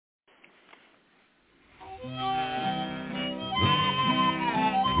Welcome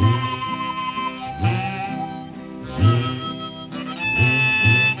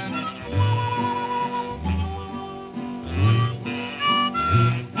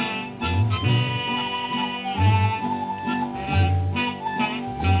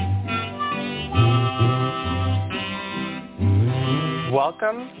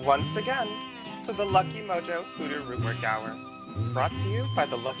once again to the Lucky Mojo Hoodoo Rootwork Hour, brought to you by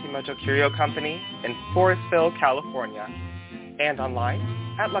the Lucky Mojo Curio Company in Forestville, California, and online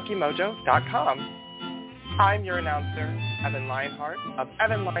at luckymojo.com. I'm your announcer, Evan Lionheart of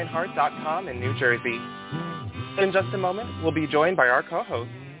evanlionheart.com in New Jersey. In just a moment, we'll be joined by our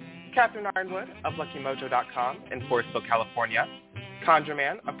co-hosts, Catherine Ironwood of luckymojo.com in Forestville, California,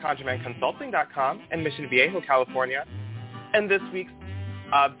 ConjureMan of ConjureManConsulting.com in Mission Viejo, California, and this week's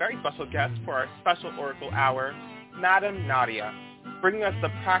very special guest for our special Oracle Hour, Madam Nadia, bringing us the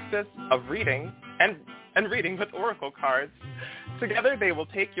practice of reading and reading with Oracle cards. Together they will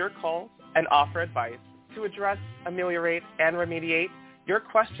take your calls and offer advice to address, ameliorate, and remediate your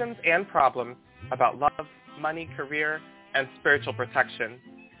questions and problems about love, money, career, and spiritual protection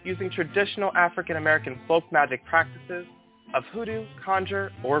using traditional African-American folk magic practices of hoodoo,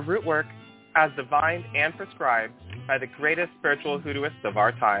 conjure, or rootwork as divined and prescribed by the greatest spiritual hoodooists of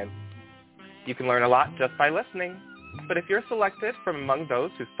our time. You can learn a lot just by listening, but if you're selected from among those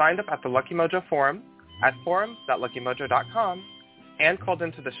who signed up at the Lucky Mojo forum at forums.luckymojo.com and called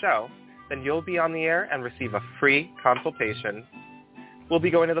into the show, then you'll be on the air and receive a free consultation. We'll be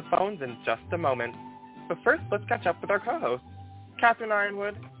going to the phones in just a moment, but first let's catch up with our co-hosts, Catherine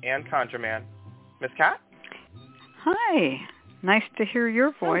Ironwood and ConjureMan. Miss Cat? Hi. Nice to hear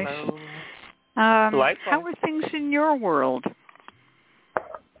your voice. Hello. How are things in your world?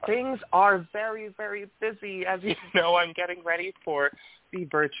 Things are very, very busy. As you know, I'm getting ready for the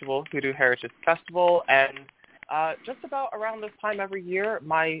virtual Hoodoo Heritage Festival, and just about around this time every year,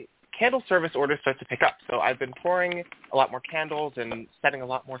 my candle service orders start to pick up. So I've been pouring a lot more candles and setting a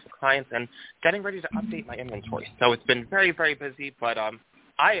lot more for clients and getting ready to update my inventory. So it's been very, very busy, but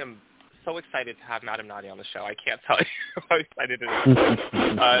I am so excited to have Madam Nadia on the show. I can't tell you how excited it is.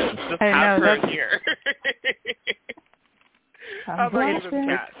 Just have her here. How about you, Miss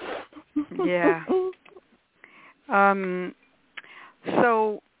Cat? Yeah.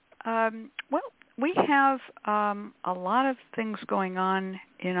 Well, we have a lot of things going on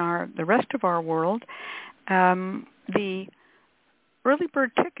in the rest of our world. The early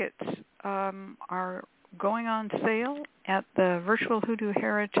bird tickets are going on sale at the Virtual Hoodoo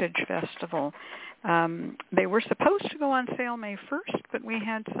Heritage Festival. They were supposed to go on sale May 1st, but we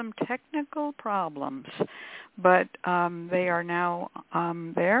had some technical problems. But they are now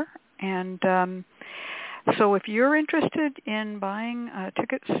there. And so if you're interested in buying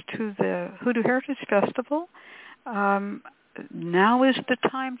tickets to the Hoodoo Heritage Festival, now is the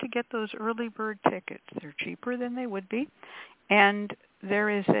time to get those early bird tickets. They're cheaper than they would be. And there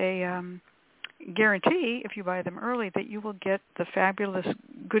is a guarantee, if you buy them early, that you will get the fabulous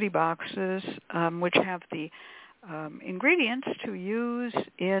goodie boxes, which have the ingredients to use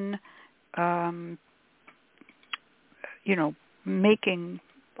in, making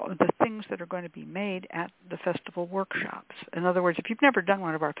the things that are going to be made at the festival workshops. In other words, if you've never done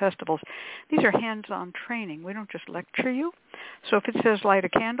one of our festivals, these are hands-on training. We don't just lecture you. So if it says light a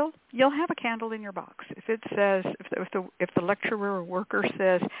candle, you'll have a candle in your box. If it says, if the lecturer or worker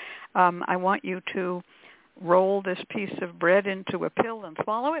says, I want you to roll this piece of bread into a pill and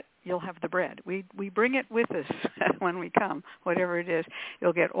swallow it, you'll have the bread. We bring it with us when we come, whatever it is.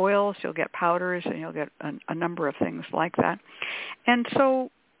 You'll get oils, you'll get powders, and you'll get a number of things like that. And so,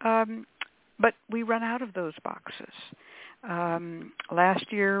 but we run out of those boxes.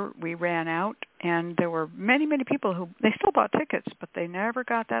 Last year we ran out, and there were many, many people who, they still bought tickets, but they never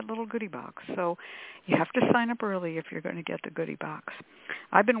got that little goodie box. So you have to sign up early if you're going to get the goodie box.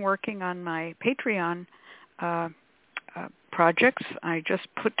 I've been working on my Patreon projects. I just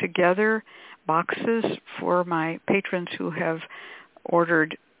put together boxes for my patrons who have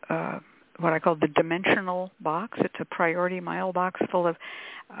ordered what I call the dimensional box. It's a priority mail box full of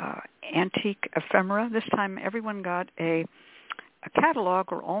antique ephemera. This time everyone got a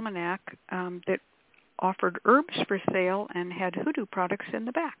catalog or almanac that offered herbs for sale and had hoodoo products in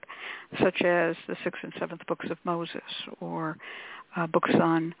the back, such as the 6th and 7th books of Moses, or books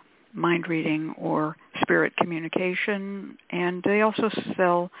on mind reading or spirit communication, and they also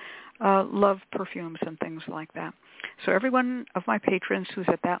sell love perfumes and things like that. So every one of my patrons who's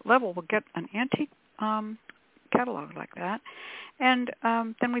at that level will get an antique catalog like that, and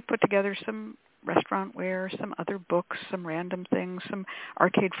then we put together some restaurant ware, some other books, some random things, some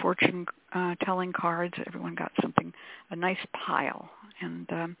arcade fortune telling cards. Everyone got something, a nice pile. And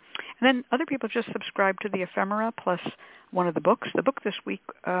then other people just subscribed to the ephemera plus one of the books. The book this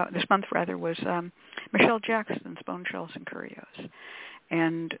month was Michelle Jackson's Bone Shells and Curios.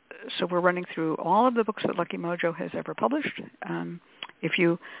 And so we're running through all of the books that Lucky Mojo has ever published. If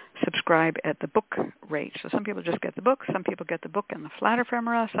you subscribe at the book rate. So some people just get the book, some people get the book and the flat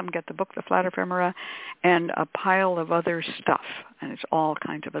ephemera, some get the book, the flat ephemera, and a pile of other stuff. And it's all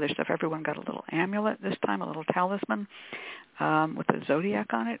kinds of other stuff. Everyone got a little amulet this time, a little talisman with a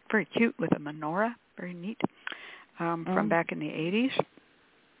zodiac on it. Very cute, with a menorah. Very neat. From back in the 80s.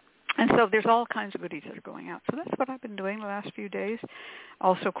 And so there's all kinds of goodies that are going out. So that's what I've been doing the last few days.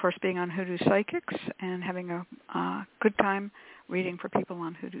 Also, of course, being on Hoodoo Psychics and having a good time reading for people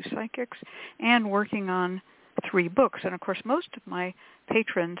on Hoodoo Psychics and working on 3 books. And, of course, most of my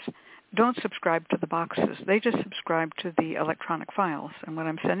patrons don't subscribe to the boxes. They just subscribe to the electronic files. And what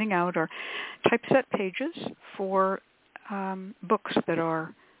I'm sending out are typeset pages for books that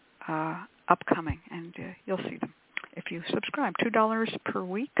are upcoming, and you'll see them. If you subscribe, $2 per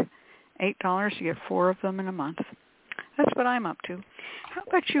week, $8, you get 4 of them in a month. That's what I'm up to. How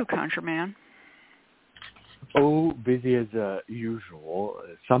about you, Conjure Man? Oh, busy as usual.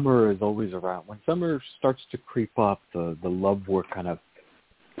 Summer is always around. When summer starts to creep up, the love work kind of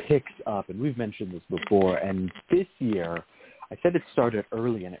picks up, and we've mentioned this before. And this year, I said it started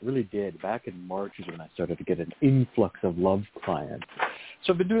early, and it really did. Back in March is when I started to get an influx of love clients.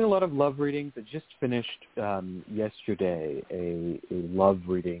 So I've been doing a lot of love readings. I just finished yesterday a love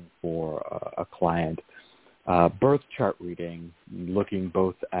reading for a client, birth chart reading, looking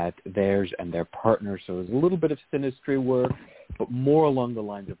both at theirs and their partner. So it was a little bit of synastry work, but more along the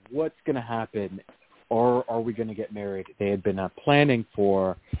lines of what's going to happen, or are we going to get married? They had been planning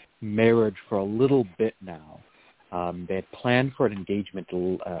for marriage for a little bit now. They had planned for an engagement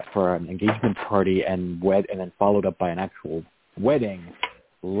party and then followed up by an actual wedding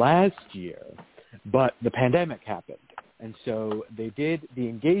last year, but the pandemic happened, and so the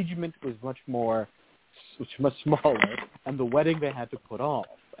engagement was much smaller, and the wedding they had to put off,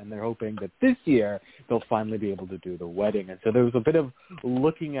 and they're hoping that this year they'll finally be able to do the wedding. And so there was a bit of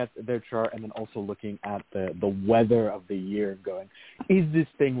looking at their chart and then also looking at the weather of the year and going, is this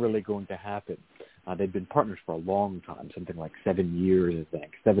thing really going to happen? They'd been partners for a long time, something like 7 years, I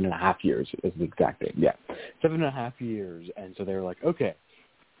think. 7.5 years is the exact thing. Yeah, 7.5 years. And so they were like, okay,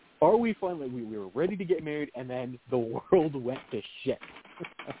 are we finally, we were ready to get married, and then the world went to shit.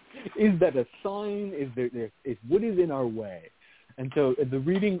 Is that a sign? Is what is in our way? And so the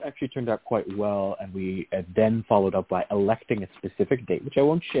reading actually turned out quite well, and we then followed up by electing a specific date, which I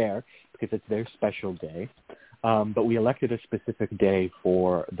won't share because it's their special day. But we elected a specific day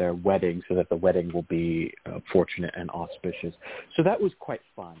for their wedding so that the wedding will be fortunate and auspicious. So that was quite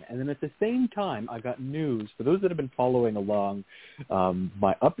fun. And then at the same time, I got news. For those that have been following along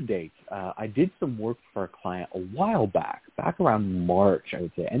my updates, I did some work for a client a while back around March, I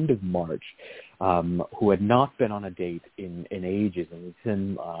would say, end of March, who had not been on a date in ages.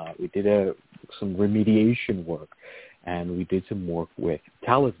 And we did some remediation work, and we did some work with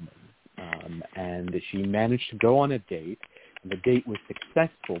talismans. And she managed to go on a date, and the date was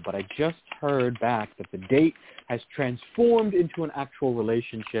successful, but I just heard back that the date has transformed into an actual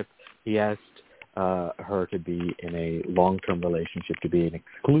relationship. He asked her to be in a long-term relationship, to be an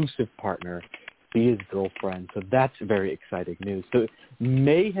exclusive partner, be his girlfriend. So that's very exciting news. So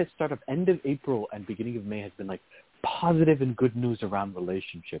May has started, end of April and beginning of May has been like positive and good news around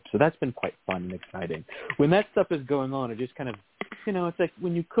relationships. So that's been quite fun and exciting. When that stuff is going on, it just kind of, it's like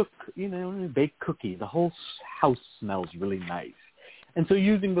when you cook, when you bake cookies, the whole house smells really nice. And so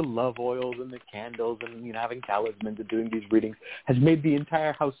using the love oils and the candles and, having talismans and doing these readings has made the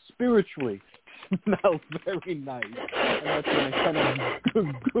entire house spiritually smell very nice. And that's been a kind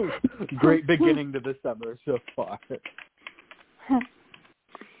of great beginning to the summer so far.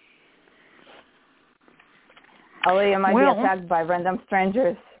 Ollie, you might be attacked by random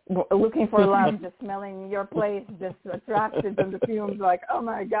strangers looking for love, just smelling your place, just attracted to the fumes, like, oh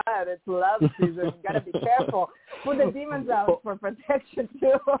my God, it's love season. You got to be careful. Put the demons out for protection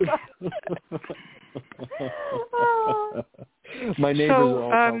too. My neighbors are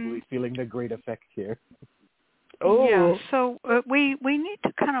all probably feeling the great effect here. Oh. Yeah, so we need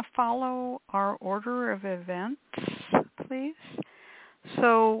to kind of follow our order of events, please.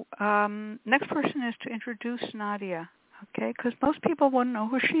 So next person is to introduce Nadia, okay? Because most people wouldn't know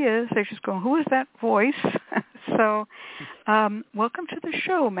who she is. They just go, who is that voice? So welcome to the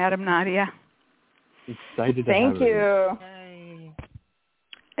show, Madam Nadia. Excited to Thank have you. Hey.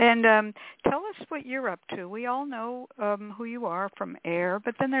 And tell us what you're up to. We all know who you are from air,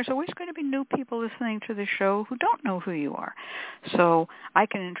 but then there's always going to be new people listening to the show who don't know who you are. So I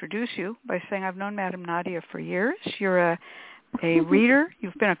can introduce you by saying I've known Madame Nadia for years. You're a reader.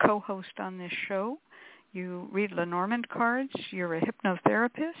 You've been a co-host on this show. You read Lenormand cards. You're a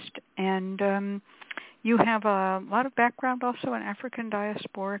hypnotherapist. And you have a lot of background also in African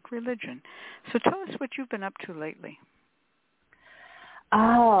diasporic religion. So tell us what you've been up to lately.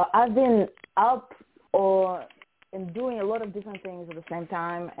 Oh, I've been up and doing a lot of different things at the same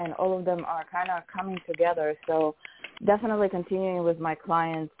time, and all of them are kind of coming together. So definitely continuing with my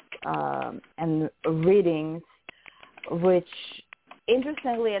clients and readings, which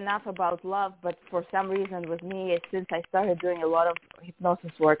interestingly enough about love, but for some reason with me, since I started doing a lot of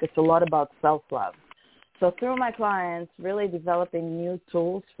hypnosis work, it's a lot about self-love. So through my clients, really developing new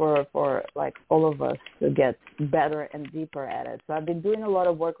tools for like all of us to get better and deeper at it. So I've been doing a lot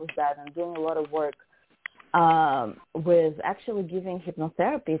of work with that and doing a lot of work with actually giving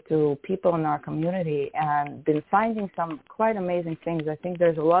hypnotherapy to people in our community and been finding some quite amazing things. I think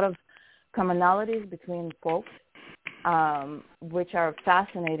there's a lot of commonalities between folks, which are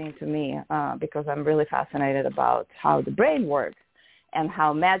fascinating to me because I'm really fascinated about how the brain works and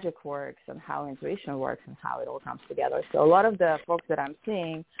how magic works and how intuition works and how it all comes together. So a lot of the folks that I'm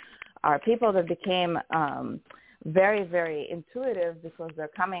seeing are people that became very, very intuitive because they're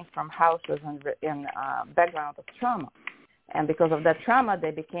coming from houses in background of trauma. And because of that trauma,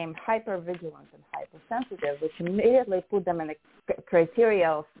 they became hyper-vigilant and hypersensitive, which immediately put them in a criteria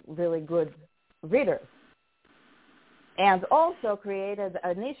of really good readers. And also created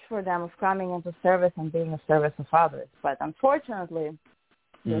a niche for them of coming into service and being of service of others. But unfortunately,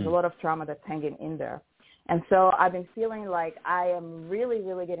 there's a lot of trauma that's hanging in there. And so I've been feeling like I am really,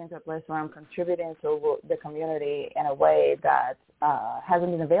 really getting to a place where I'm contributing to the community in a way that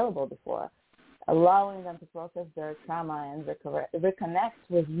hasn't been available before, allowing them to process their trauma and reconnect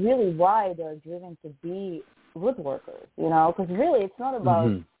with really why they're driven to be rootworkers, you know, because really it's not about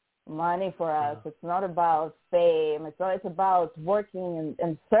money for us. It's not about fame. It's about working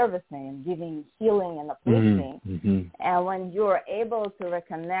and servicing and giving healing and uplifting. And when you're able to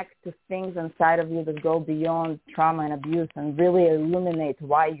reconnect to things inside of you that go beyond trauma and abuse and really illuminate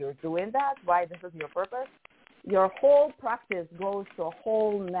why you're doing that, why this is your purpose, your whole practice goes to a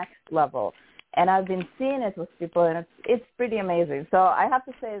whole next level. And I've been seeing it with people, and it's pretty amazing. So I have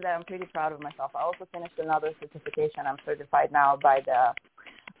to say that I'm pretty proud of myself. I also finished another certification. I'm certified now by the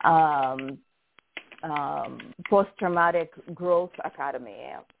Post-Traumatic Growth Academy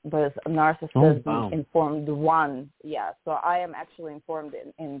with Narcissism Informed 1. Yeah, so I am actually informed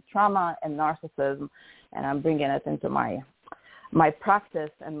in trauma and narcissism, and I'm bringing it into my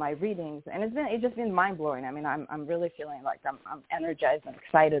practice and my readings, and it's just been mind-blowing. I mean, I'm really feeling like I'm energized and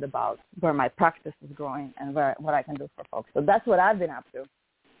excited about where my practice is growing and what I can do for folks. So that's what I've been up to.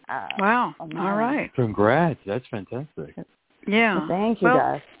 Wow. All right. Congrats. That's fantastic. Yeah. Thank you,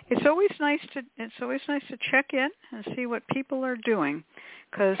 guys. It's always nice to check in and see what people are doing,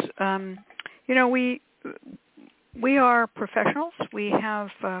 because you know, we are professionals. We have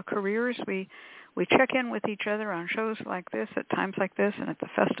careers. We check in with each other on shows like this, at times like this, and at the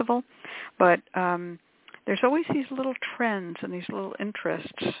festival. But there's always these little trends and these little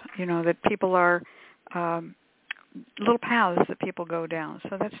interests, you know, that people are little paths that people go down.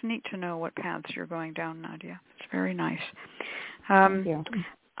 So that's neat to know what paths you're going down, Nadia. It's very nice. Thank you.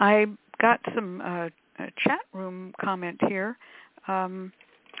 I got some chat room comment here. I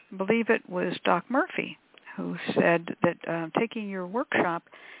believe it was Doc Murphy who said that taking your workshop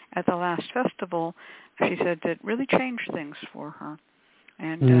at the last festival, she said that really changed things for her.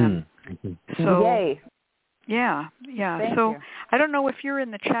 And so, yay. Yeah. Thank so you. I don't know if you're in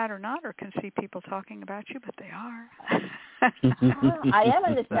the chat or not, or can see people talking about you, but they are. I am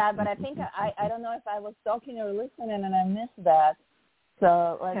in the chat, but I think I don't know if I was talking or listening and I missed that.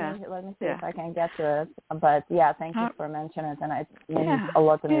 So let me see if I can get to it. But yeah, thank you for mentioning it, and it means a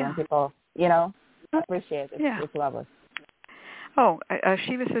lot to me when people, you know, appreciate it. It's lovely. Oh,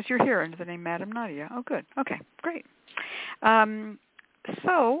 Shiva says you're here under the name Madame Nadia. Oh, good. Okay, great.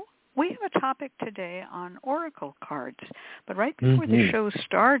 So we have a topic today on oracle cards, but right before the show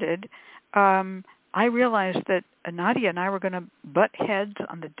started, I realized that Nadia and I were going to butt heads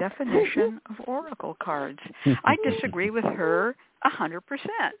on the definition of oracle cards. I disagree with her 100%.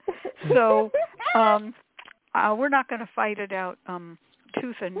 So we're not going to fight it out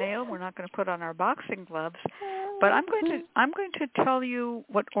tooth and nail. We're not going to put on our boxing gloves, but I'm going to tell you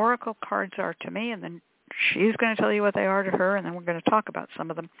what oracle cards are to me, and then she's going to tell you what they are to her, and then we're going to talk about some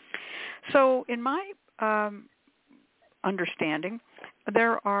of them. So in my understanding,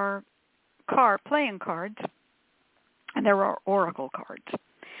 there are playing cards, and there are oracle cards.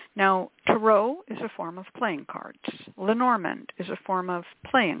 Now, tarot is a form of playing cards. Lenormand is a form of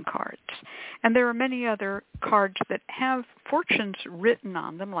playing cards. And there are many other cards that have fortunes written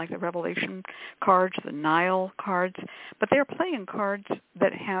on them, like the Revelation cards, the Nile cards, but they're playing cards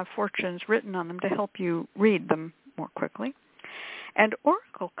that have fortunes written on them to help you read them more quickly. And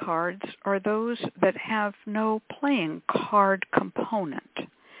oracle cards are those that have no playing card component.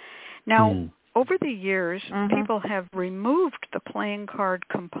 Now, over the years, people have removed the playing card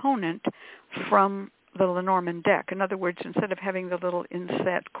component from the Lenormand deck. In other words, instead of having the little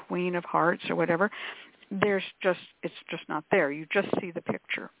inset Queen of Hearts or whatever, it's just not there. You just see the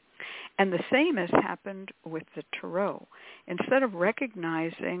picture. And the same has happened with the tarot. Instead of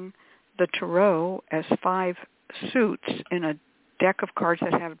recognizing the tarot as 5 suits in a deck of cards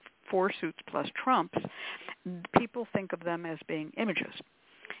that have 4 suits plus trumps, people think of them as being images.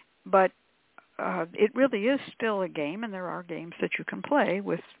 But it really is still a game, and there are games that you can play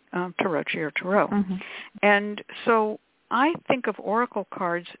with tarotchi or tarot. And so I think of oracle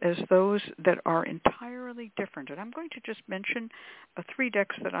cards as those that are entirely different. And I'm going to just mention 3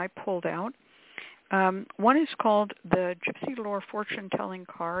 decks that I pulled out. One is called the Gypsy Lore Fortune-Telling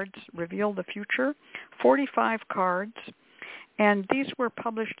Cards, Reveal the Future, 45 cards. And these were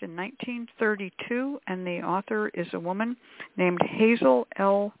published in 1932, and the author is a woman named Hazel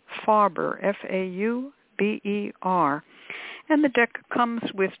L. Faber, F-A-U-B-E-R. And the deck comes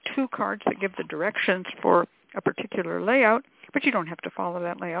with 2 cards that give the directions for a particular layout, but you don't have to follow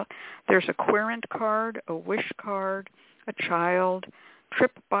that layout. There's a querent card, a wish card, a child,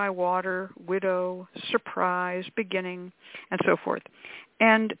 trip by water, widow, surprise, beginning, and so forth.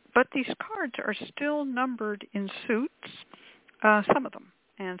 But these cards are still numbered in suits. Some of them,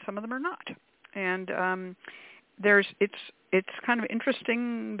 and some of them are not. And it's kind of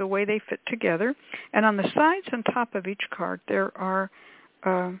interesting the way they fit together. And on the sides and top of each card, there are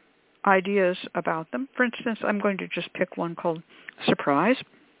ideas about them. For instance, I'm going to just pick one called Surprise.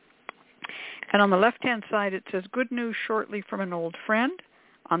 And on the left-hand side, it says, good news shortly from an old friend.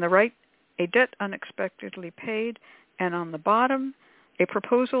 On the right, a debt unexpectedly paid. And on the bottom, a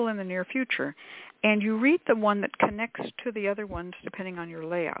proposal in the near future. And you read the one that connects to the other ones depending on your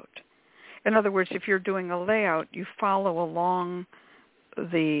layout. In other words, if you're doing a layout, you follow along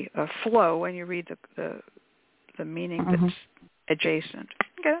the flow and you read the meaning that's adjacent.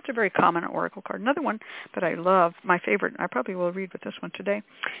 Okay, that's a very common oracle card. Another one that I love, my favorite, and I probably will read with this one today,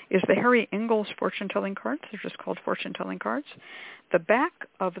 is the Harry Ingalls fortune-telling cards. They're just called fortune-telling cards. The back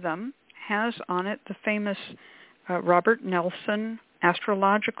of them has on it the famous Robert Nelson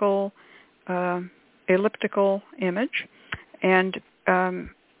astrological elliptical image, and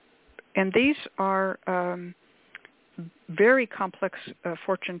these are very complex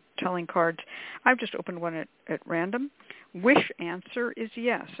fortune-telling cards. I've just opened one at random. Wish answer is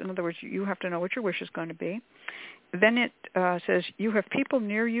yes. In other words, you have to know what your wish is going to be. Then it says, you have people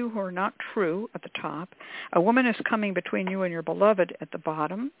near you who are not true at the top. A woman is coming between you and your beloved at the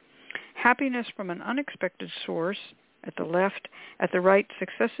bottom. Happiness from an unexpected source at the left. At the right,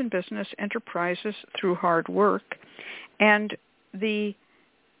 success in business, enterprises through hard work. And the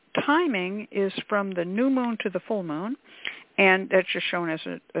timing is from the new moon to the full moon, and that's just shown as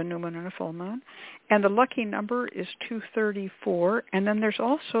a new moon and a full moon. And the lucky number is 234, and then there's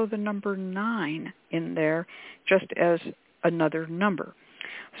also the number 9 in there just as another number.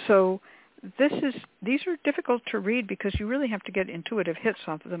 So these are difficult to read because you really have to get intuitive hits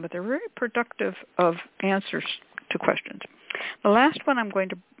off of them, but they're very productive of answers to questions. The last one I'm going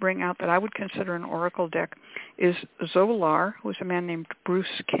to bring out that I would consider an oracle deck is Zolar, who is a man named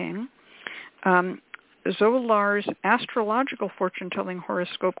Bruce King. Zolar's astrological fortune-telling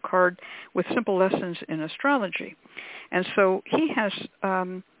horoscope card with simple lessons in astrology. And so he has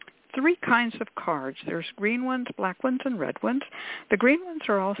 3 kinds of cards. There's green ones, black ones, and red ones. The green ones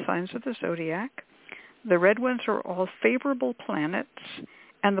are all signs of the zodiac. The red ones are all favorable planets,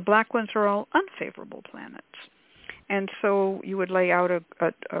 and the black ones are all unfavorable planets. And so you would lay out a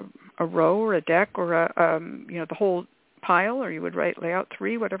row or a deck or the whole pile, or you would lay out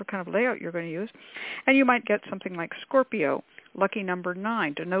 3, whatever kind of layout you're going to use. And you might get something like Scorpio, lucky number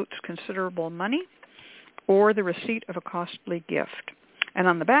 9, denotes considerable money or the receipt of a costly gift. And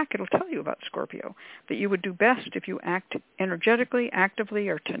on the back, it'll tell you about Scorpio, that you would do best if you act energetically, actively,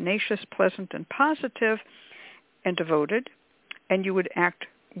 or tenacious, pleasant, and positive, and devoted. And you would act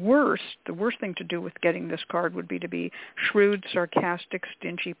worse. The worst thing to do with getting this card would be to be shrewd, sarcastic,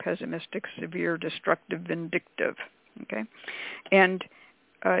 stingy, pessimistic, severe, destructive, vindictive. Okay, and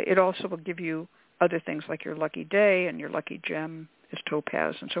it also will give you other things like your lucky day and your lucky gem is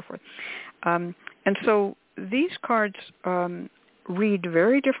topaz and so forth. And so these cards read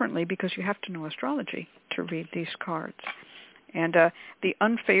very differently because you have to know astrology to read these cards. And the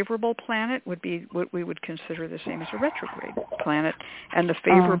unfavorable planet would be what we would consider the same as a retrograde planet, and the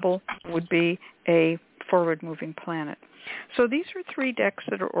favorable would be a forward-moving planet. So these are 3 decks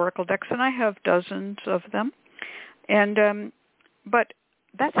that are oracle decks, and I have dozens of them. And but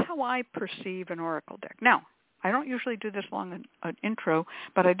that's how I perceive an oracle deck. Now, I don't usually do this long an intro,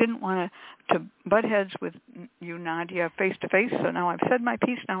 but I didn't want to butt heads with you, Nadia, face to face. So now I've said my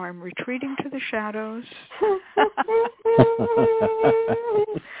piece. Now I'm retreating to the shadows.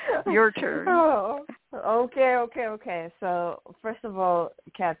 Your turn. Oh, okay. So first of all,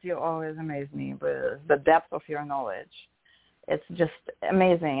 Kat, you always amaze me with the depth of your knowledge. It's just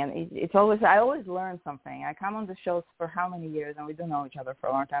amazing, and it's always, I always learn something. I come on the shows for how many years, and we do know each other for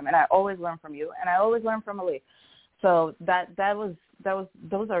a long time, and I always learn from you, and I always learn from Ali. So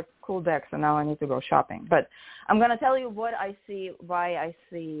those are cool decks, and now I need to go shopping. But I'm going to tell you what I see, why I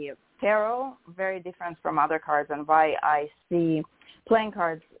see tarot very different from other cards, and why I see playing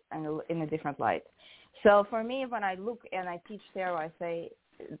cards in a different light. So for me, when I look and I teach tarot, I say,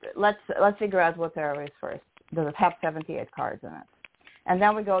 let's figure out what tarot is first. Does it have 78 cards in it? And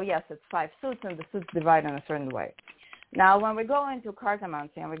then we go, yes, it's 5 suits, and the suits divide in a certain way. Now, when we go into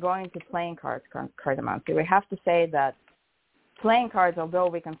cartomancy and we go into playing cards, cartomancy, we have to say that playing cards, although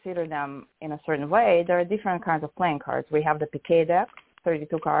we consider them in a certain way, there are different kinds of playing cards. We have the piquet deck,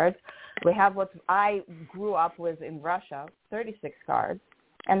 32 cards. We have what I grew up with in Russia, 36 cards.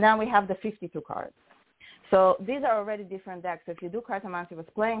 And then we have the 52 cards. So these are already different decks. If you do cartomancy with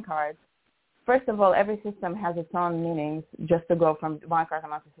playing cards, first of all, every system has its own meanings just to go from one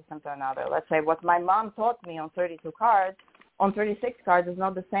cartomancy system to another. Let's say what my mom taught me on 32 cards, on 36 cards is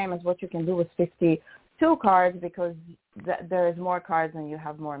not the same as what you can do with 52 cards because there is more cards and you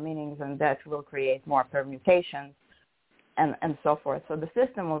have more meanings, and that will create more permutations and so forth. So the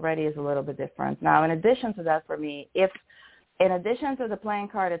system already is a little bit different. Now, in addition to that, for me, if in addition to the playing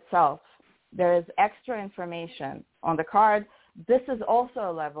card itself, there is extra information on the card, this is also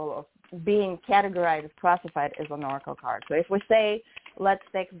a level of being categorized, classified as an oracle card. So if we say, let's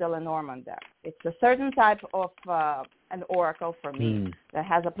take the Lenormand deck. It's a certain type of an oracle for me that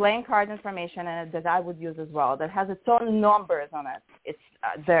has a playing card information in it that I would use as well, that has its own numbers on it. It's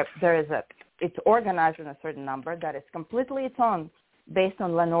it's organized in a certain number that is completely its own based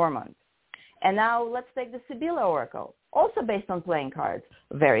on Lenormand. And now let's take the Sibylla oracle, also based on playing cards,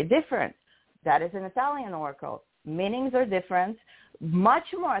 very different. That is an Italian oracle. Meanings are different, much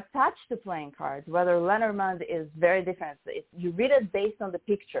more attached to playing cards, whether Lenormand is very different. You read it based on the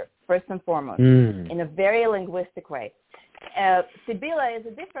picture, first and foremost, in a very linguistic way. Sibylla is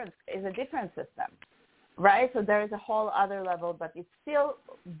a different system, right? So there is a whole other level, but it's still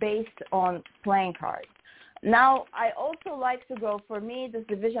based on playing cards. Now, I also like to go, for me, this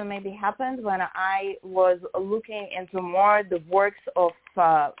division maybe happened when I was looking into more the works of,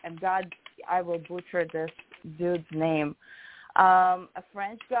 and God, I will butcher this dude's name, a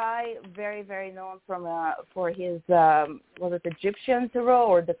French guy, very, very known for his, was it Egyptian tarot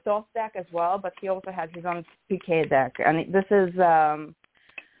or the Thoth deck as well, but he also has his own Piquet deck. And this is,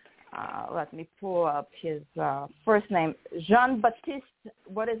 let me pull up his first name, Jean-Baptiste,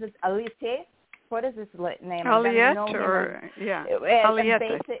 what is it, Alite? What is his name? Aliette, or, yeah,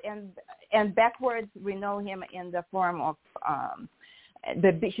 Aliette. And backwards, we know him in the form of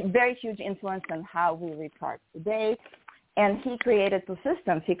the very huge influence on how we read cards today. And he created 2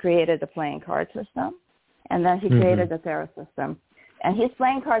 systems. He created the playing card system, and then he created the tarot system. And his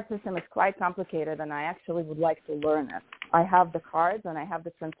playing card system is quite complicated, and I actually would like to learn it. I have the cards, and I have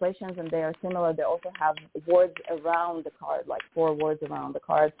the translations, and they are similar. They also have words around the card, like 4 words around the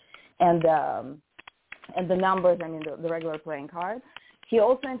card, and the numbers, I mean, the regular playing card. He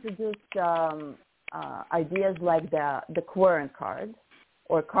also introduced ideas like the Querent card,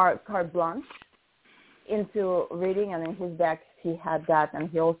 or carte blanche, into reading, and in his decks he had that, and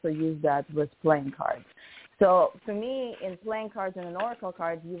he also used that with playing cards. So for me, in playing cards and in oracle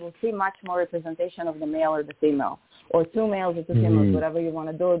cards, you will see much more representation of the male or the female, or 2 males or 2 females, whatever you want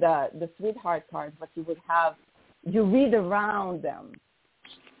to do. The sweetheart cards, but you read around them.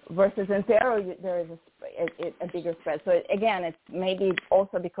 Versus in tarot, there is a bigger spread. So again, it's maybe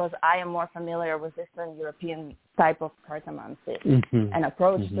also because I am more familiar with Eastern European type of cartomancy and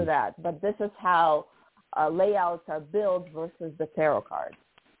approach to that. But this is how layouts are built versus the tarot cards.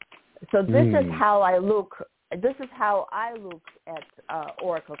 So this is how I look. This is how I look at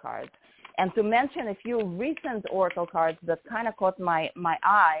oracle cards. And to mention a few recent oracle cards that kind of caught my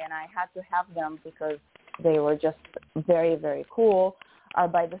eye, and I had to have them because they were just very, very cool, are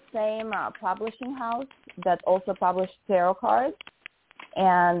by the same publishing house that also published tarot cards.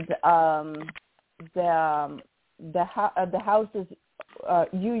 And the house is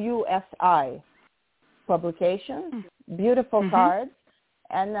UUSI Publications. Beautiful cards.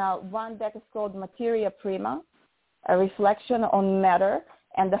 And one deck is called Materia Prima, a reflection on matter.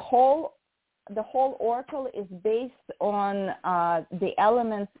 And the whole oracle is based on the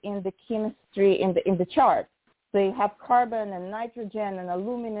elements in the chemistry in the chart. So you have carbon and nitrogen and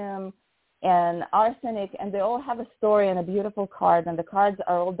aluminum and arsenic, and they all have a story and a beautiful card. And the cards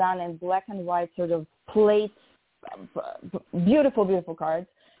are all done in black and white sort of plates, beautiful, beautiful cards.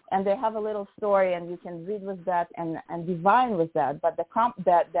 And they have a little story, and you can read with that and divine with that. But the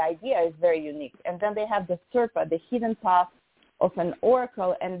idea is very unique. And then they have the Serpa, the hidden path of an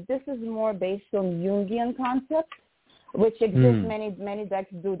oracle, and this is more based on Jungian concepts, which exist. Many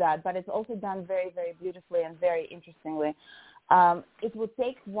decks do that, but it's also done very, very beautifully and very interestingly. It would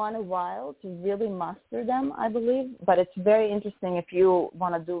take one a while to really master them, I believe, but it's very interesting if you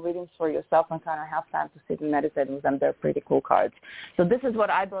want to do readings for yourself and kind of have time to sit and meditate with them. They're pretty cool cards. So this is what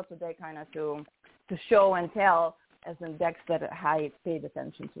I brought today kind of to show and tell as in decks that I paid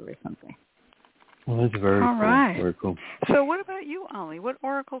attention to recently. Well, that's very All cool. right. Very cool. So what about you, Ollie? What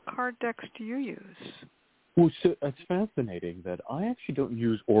oracle card decks do you use? Well, so it's fascinating that I actually don't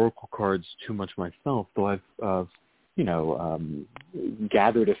use oracle cards too much myself, though I've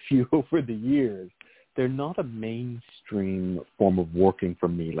gathered a few over the years. They're not a mainstream form of working for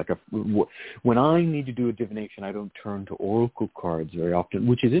me. Like when I need to do a divination, I don't turn to oracle cards very often,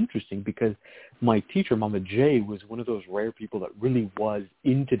 which is interesting because my teacher, Mama J, was one of those rare people that really was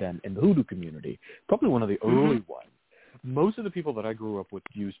into them in the Hoodoo community, probably one of the early ones. Most of the people that I grew up with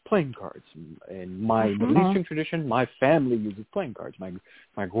used playing cards. In my Middle Eastern tradition, my family uses playing cards.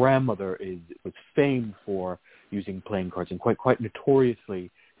 My grandmother was famed for using playing cards, and quite notoriously,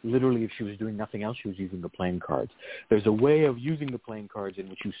 literally, if she was doing nothing else, she was using the playing cards. There's a way of using the playing cards in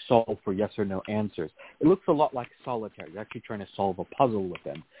which you solve for yes or no answers. It looks a lot like solitaire. You're actually trying to solve a puzzle with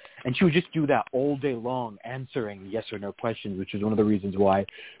them. And she would just do that all day long, answering yes or no questions, which is one of the reasons why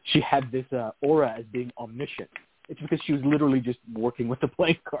she had this aura as being omniscient. It's because she was literally just working with the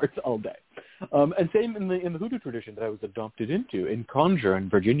playing cards all day. And same in the Hoodoo tradition that I was adopted into. In Conjure, and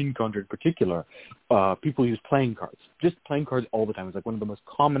Virginian Conjure in particular, people use playing cards. Just playing cards all the time. It's like one of the most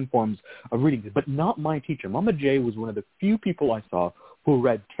common forms of reading. But not my teacher. Mama J was one of the few people I saw who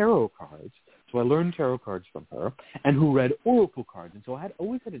read tarot cards. So I learned tarot cards from her, and who read oracle cards. And so I had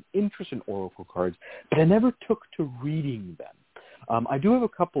always had an interest in oracle cards, but I never took to reading them. I do have a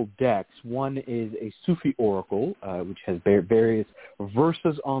couple decks. One is a Sufi oracle, which has various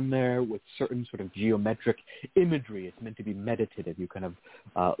verses on there with certain sort of geometric imagery. It's meant to be meditative. You kind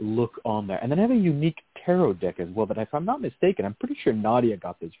of look on there. And then I have a unique tarot deck as well that, if I'm not mistaken, I'm pretty sure Nadia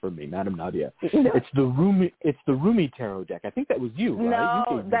got this for me, Madam Nadia. It's the Rumi tarot deck. I think that was you, right?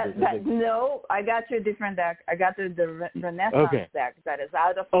 No, I got you a different deck. I got the Renaissance deck that is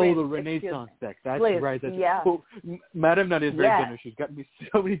out of print. Oh, the Renaissance deck. That's right. That's yeah. Well, Madam Nadia is very generous. She's gotten me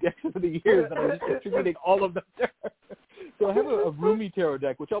so many decks over the years that I'm just attributing all of them to her. So I have a Rumi tarot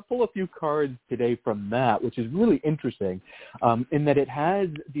deck, which I'll pull a few cards today from that, which is really interesting in that it has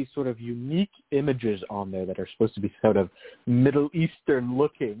these sort of unique images on there that are supposed to be sort of Middle Eastern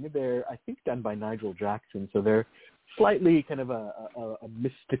looking. They're, I think, done by Nigel Jackson, so they're slightly kind of a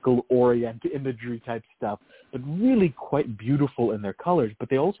mystical orient imagery type stuff, but really quite beautiful in their colors. But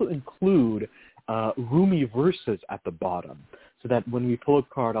they also include Rumi verses at the bottom, so that when we pull a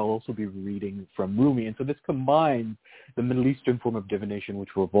card, I'll also be reading from Rumi. And so this combines the Middle Eastern form of divination,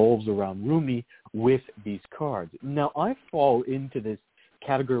 which revolves around Rumi, with these cards. Now, I fall into this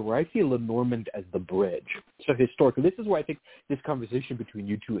category where I see Lenormand as the bridge. So historically, this is where I think this conversation between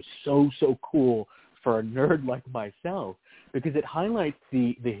you two is so cool for a nerd like myself, because it highlights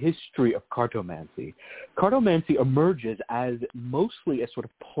the history of cartomancy. Cartomancy emerges as mostly a sort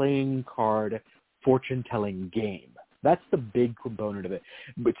of playing card fortune-telling game. That's the big component of it.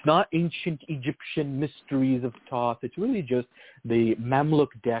 It's not ancient Egyptian mysteries of Thoth. It's really just the Mamluk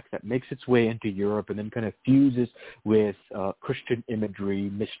deck that makes its way into Europe and then kind of fuses with Christian imagery,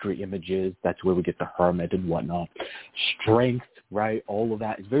 mystery images. That's where we get the hermit and whatnot. Strength, right? All of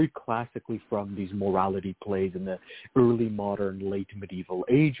that is very classically from these morality plays in the early modern, late medieval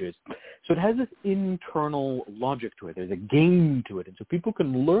ages. So it has this internal logic to it. There's a game to it. And so people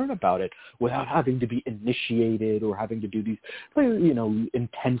can learn about it without having to be initiated or having to do these,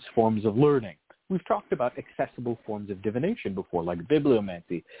 intense forms of learning. we've talked about accessible forms of divination before, like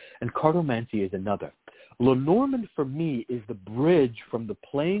bibliomancy, and cartomancy is another. Lenormand, for me, is the bridge from the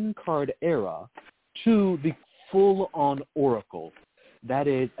playing card era to the full-on oracle. That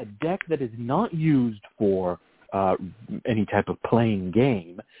is a deck that is not used for any type of playing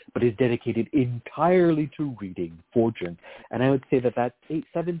game, but is dedicated entirely to reading fortune. And I would say that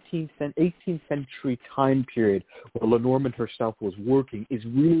 17th and 18th century time period where Lenormand herself was working is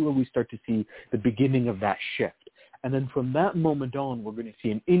really where we start to see the beginning of that shift. And then from that moment on, we're going to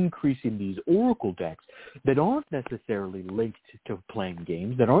see an increase in these oracle decks that aren't necessarily linked to playing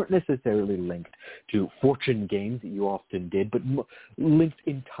games, that aren't necessarily linked to fortune games that you often did, but linked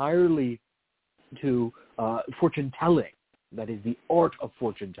entirely to fortune telling. That is the art of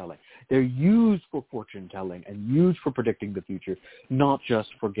fortune telling. They're used for fortune telling and used for predicting the future, not just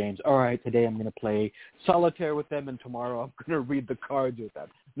for games. All right, today I'm going to play solitaire with them, and tomorrow I'm going to read the cards with them.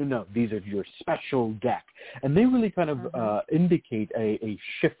 No, these are your special deck. And they really kind of indicate a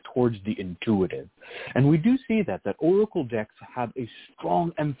shift towards the intuitive. And we do see that oracle decks have a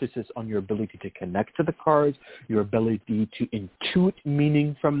strong emphasis on your ability to connect to the cards, your ability to intuit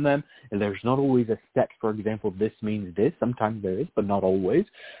meaning from them. And there's not always a set, for example, this means this. Sometimes there is, but not always.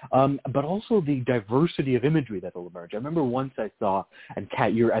 But also the diversity of imagery that will emerge. I remember once I saw, and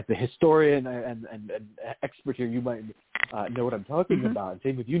Kat, you're as the historian and expert here, you might know what I'm talking about.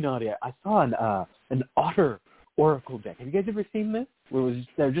 Same with you, Nadia. I saw an otter oracle deck. Have you guys ever seen this? Where it was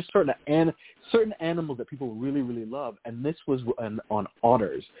they're just certain animals that people really, really love, and this was on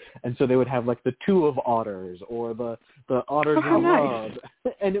otters. And so they would have like the two of otters or the otters in love,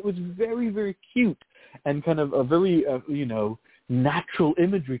 and it was very, very cute and kind of a very natural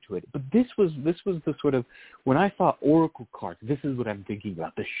imagery to it. But this was the sort of, when I thought oracle cards, this is what I'm thinking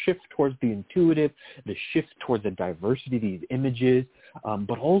about: the shift towards the intuitive, the shift towards the diversity of these images,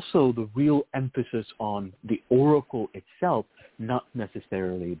 but also the real emphasis on the oracle itself, not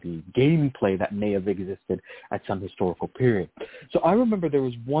necessarily the gameplay that may have existed at some historical period. So I remember there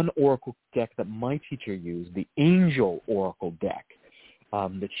was one oracle deck that my teacher used, the Angel Oracle deck,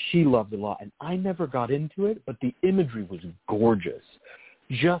 that she loved a lot. And I never got into it, but the imagery was gorgeous.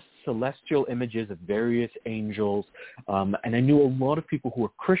 Just celestial images of various angels. And I knew a lot of people who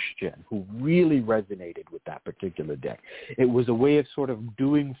were Christian who really resonated with that particular deck. It was a way of sort of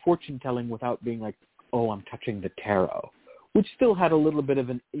doing fortune telling without being like, oh, I'm touching the tarot, which still had a little bit of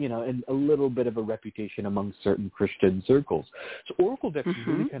a reputation among certain Christian circles. So oracle decks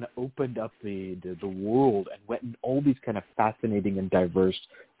really kind of opened up the world and went in all these kind of fascinating and diverse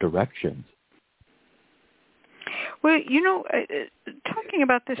directions. Well, talking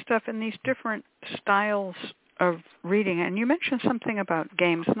about this stuff and these different styles of reading, and you mentioned something about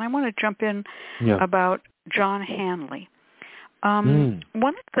games, and I want to jump in about John Hanley. One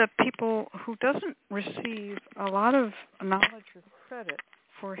of the people who doesn't receive a lot of knowledge or credit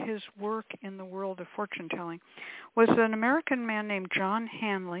for his work in the world of fortune-telling was an American man named John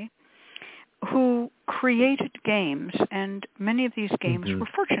Hanley, who created games, and many of these games were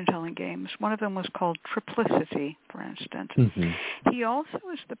fortune-telling games. One of them was called Triplicity, for instance. He also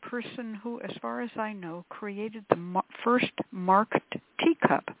is the person who, as far as I know, created the first marked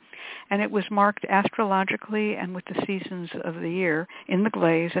teacup, and it was marked astrologically and with the seasons of the year in the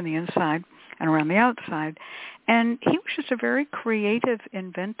glaze and the inside and around the outside. And he was just a very creative,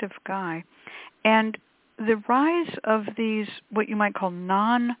 inventive guy. And the rise of these, what you might call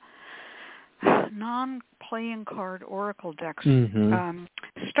non-playing card oracle decks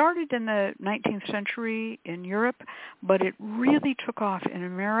started in the 19th century in Europe, but it really took off in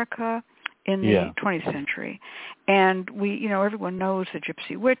America in the 20th century. And everyone knows the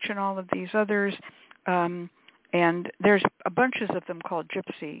Gypsy Witch and all of these others. And there's bunches of them called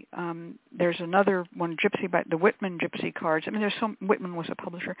Gypsy. There's another one, Gypsy, by the Whitman Gypsy cards. I mean, Whitman was a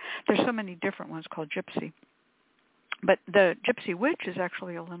publisher. There's so many different ones called Gypsy. But the Gypsy Witch is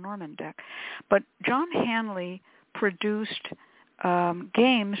actually a Lenormand deck. But John Hanley produced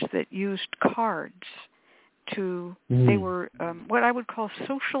games that used cards to, they were what I would call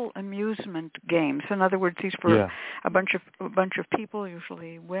social amusement games. In other words, these were a bunch of people,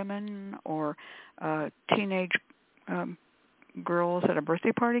 usually women or teenage girls at a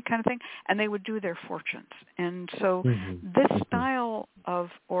birthday party kind of thing, and they would do their fortunes. And so this style of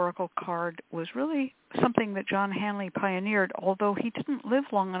oracle card was really something that John Hanley pioneered, although he didn't live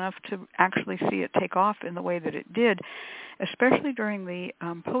long enough to actually see it take off in the way that it did, especially during the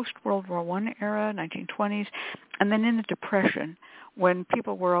post-World War I era, 1920s, and then in the Depression, when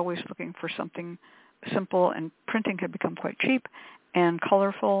people were always looking for something simple and printing had become quite cheap and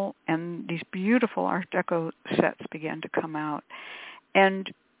colorful, and these beautiful Art Deco sets began to come out.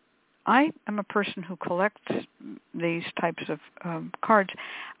 And I am a person who collects these types of cards.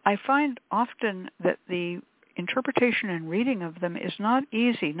 I find often that the interpretation and reading of them is not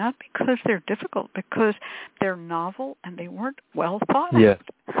easy, not because they're difficult, because they're novel and they weren't well thought out.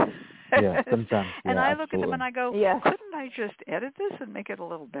 Yeah, sometimes. And yeah, I look absolutely. at them and I go, couldn't I just edit this and make it a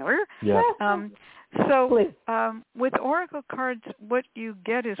little better? Yeah. With oracle cards, what you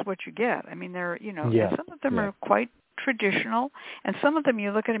get is what you get. I mean, they're, some of them are quite traditional, and some of them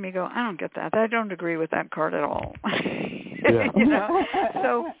you look at them and you go, I don't get that. I don't agree with that card at all.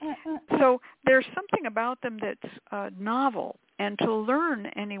 So there's something about them that's novel. And to learn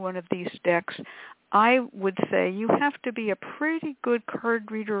any one of these decks, I would say you have to be a pretty good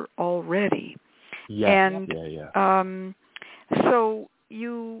card reader already. So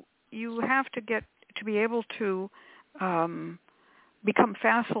you have to get to be able to become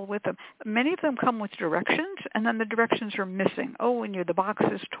facile with them. Many of them come with directions, and then the directions are missing. Oh, and the box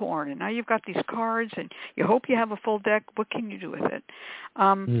is torn, and now you've got these cards, and you hope you have a full deck. What can you do with it?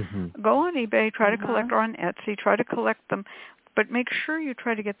 Go on eBay, try to collect, or on Etsy, try to collect them, but make sure you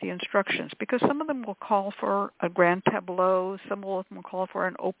try to get the instructions, because some of them will call for a grand tableau, some of them will call for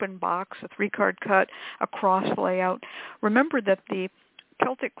an open box, a 3-card cut, a cross layout. Remember that the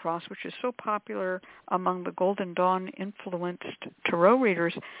Celtic cross, which is so popular among the Golden Dawn influenced tarot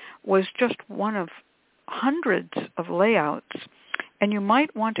readers, was just one of hundreds of layouts. And you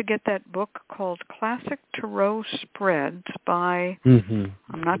might want to get that book called Classic Tarot Spreads by, I'm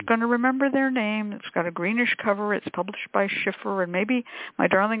not going to remember their name. It's got a greenish cover. It's published by Schiffer, and maybe my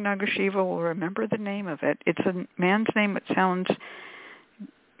darling Nagashiva will remember the name of it. It's a man's name that sounds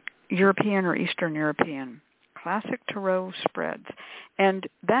European or Eastern European. Classic Tarot Spreads. And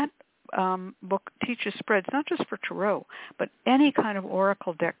that book teaches spreads not just for tarot, but any kind of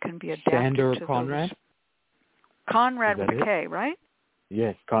oracle deck can be adapted Sander to Conrad? those. Conrad with a K, right?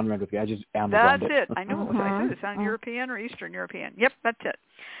 Yes, Conrad with a K. I just Amazoned That's it. I know it was. I said it sounded European or Eastern European. Yep, that's it.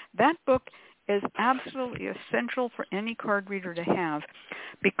 That book is absolutely essential for any card reader to have,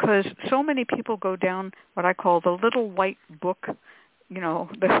 because so many people go down what I call the little white book,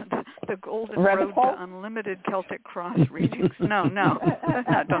 the golden road to unlimited Celtic cross readings. No,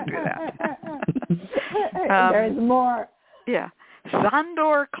 don't do that. There's more. Yeah.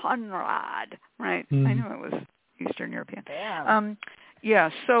 Sándor Conrad, right? I knew it was Eastern European.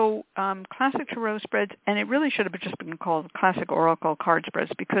 So Classic Tarot Spreads, and it really should have just been called Classic Oracle Card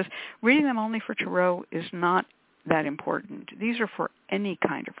Spreads, because reading them only for tarot is not that important. These are for any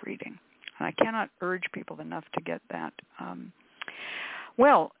kind of reading. And I cannot urge people enough to get that.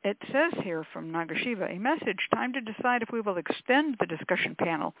 Well, it says here from Nagashiva, a message, time to decide if we will extend the discussion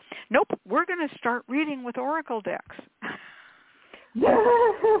panel. Nope, we're going to start reading with oracle decks.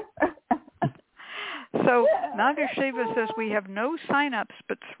 So Nagashiva says we have no sign-ups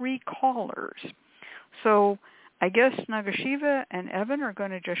but 3 callers. So I guess Nagashiva and Evan are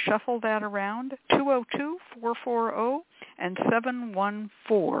going to just shuffle that around, 202-440 and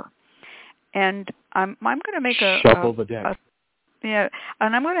 714. And I'm going to make shuffle the deck. And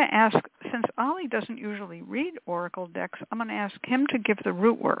I'm going to ask, since Ollie doesn't usually read oracle decks, I'm going to ask him to give the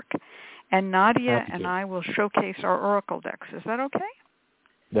Rootwork, and Nadia and I will showcase our oracle decks. Is that okay?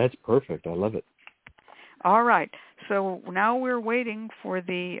 That's perfect. I love it. All right. So now we're waiting for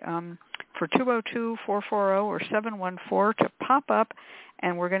the for 202-440 or 714 to pop up,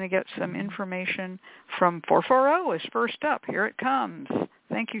 and we're going to get some information from 440 is first up. Here it comes.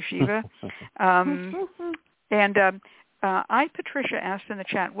 Thank you, Shiva. Patricia asked in the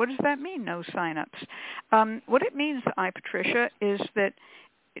chat, what does that mean, no sign-ups? What it means, Patricia, is that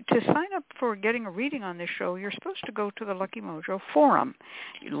to sign up for getting a reading on this show, you're supposed to go to the Lucky Mojo forum.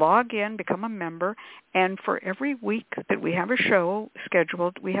 You log in, become a member, and for every week that we have a show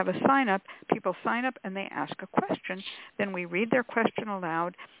scheduled, we have a sign-up. People sign up and they ask a question. Then we read their question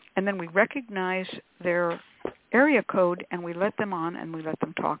aloud, and then we recognize their area code, and we let them on and we let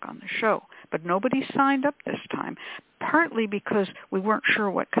them talk on the show. But nobody signed up this time, partly because we weren't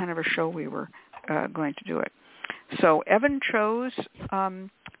sure what kind of a show we were going to do it. So Evan chose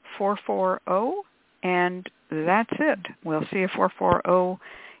 440, and that's it. We'll see if 440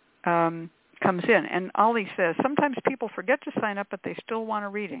 comes in. And Ollie says, sometimes people forget to sign up, but they still want a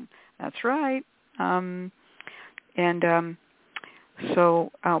reading. That's right. Well,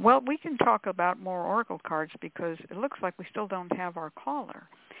 we can talk about more oracle cards, because it looks like we still don't have our caller.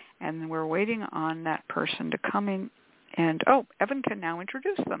 And we're waiting on that person to come in. And, Evan can now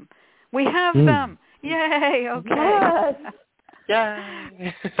introduce them. We have them. Yay. Okay. Yes.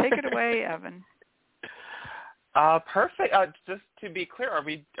 Yay. Take it away, Evan. Perfect. Just to be clear, are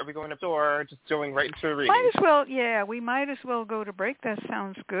we going up or just going right into a reading? Might as well, yeah. We might as well go to break. That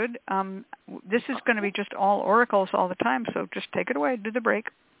sounds good. This is going to be just all oracles all the time, so just take it away. Do the break.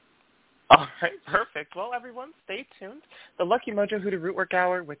 All right, perfect. Well, everyone, stay tuned. The Lucky Mojo Hoodoo Rootwork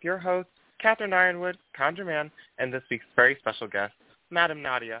Hour with your host, Catherine Ironwood, Conjure Man, and this week's very special guest, Madam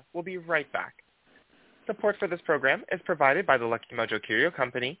Nadia. We'll be right back. Support for this program is provided by the Lucky Mojo Curio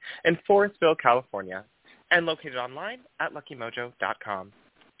Company in Forestville, California, and located online at luckymojo.com,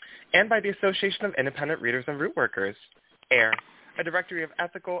 and by the Association of Independent Readers and Rootworkers, AIR, a directory of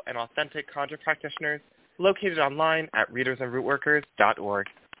ethical and authentic conjure practitioners located online at readersandrootworkers.org,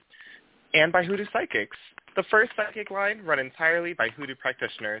 and by Hoodoo Psychics, the first psychic line run entirely by Hoodoo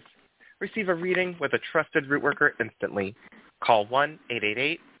practitioners. Receive a reading with a trusted rootworker instantly. Call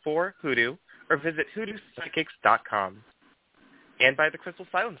 1-888-4-HOODOO or visit hoodoopsychics.com. And by the Crystal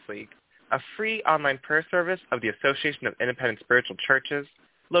Silence League, a free online prayer service of the Association of Independent Spiritual Churches,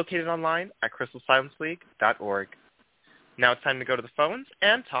 located online at crystalsilenceleague.org. Now it's time to go to the phones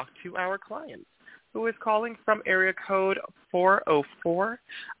and talk to our client, who is calling from area code 404.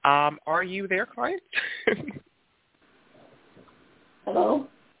 Are you there, client? Hello?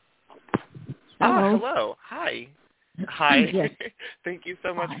 Hello. Hi. Yes. Thank you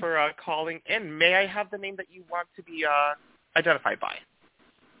so much for calling in. May I have the name that you want to be identified by?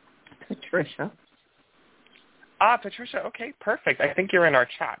 Patricia. Patricia. Okay, perfect. I think you're in our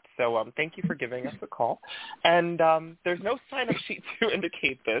chat, so thank you for giving us a call. And there's no sign-up sheet to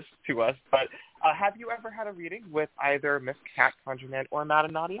indicate this to us, but have you ever had a reading with either Miss Cat, Conjure Man, or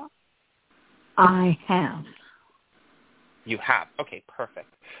Madam Nadia? I have. You have. Okay,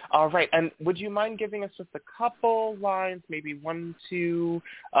 perfect. All right, and would you mind giving us just a couple lines, maybe 1, 2,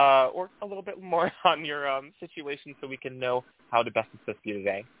 or a little bit more on your situation so we can know how to best assist you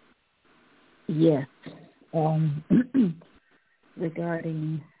today? Yes.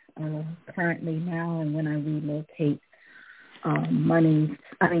 Regarding currently now and when I relocate,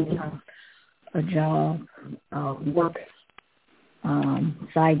 a job, work,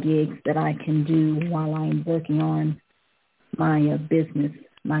 side gigs that I can do while I'm working on my business,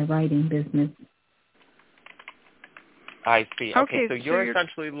 my writing business. I see. Okay, so you're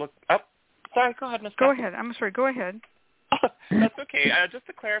essentially sorry, go ahead, Ms. Go ahead. I'm sorry, go ahead. That's okay. Just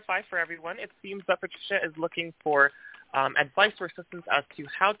to clarify for everyone, it seems that Patricia is looking for advice or assistance as to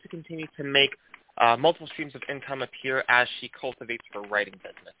how to continue to make multiple streams of income appear as she cultivates her writing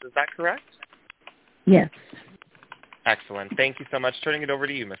business. Is that correct? Yes. Excellent. Thank you so much. Turning it over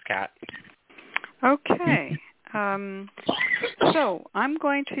to you, Ms. Cat. Okay. So I'm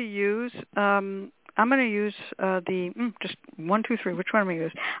going to use the just 1, 2, 3. Which one am I going to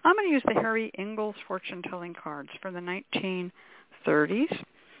use? I'm going to use the Harry Ingalls fortune-telling cards from the 1930s.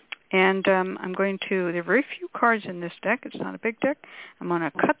 And I'm going to, there are very few cards in this deck. It's not a big deck. I'm going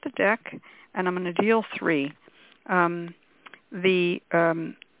to cut the deck, and I'm going to deal 3.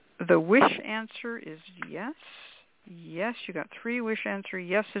 The wish answer is yes. Yes, you got 3 wish answer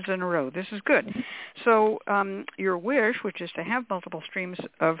yeses in a row. This is good. So your wish, which is to have multiple streams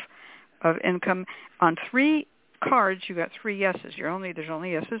of income, on 3 cards you got 3 yeses. There's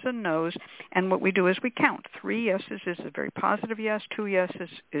only yeses and nos, and what we do is we count. 3 yeses is a very positive yes. 2 yeses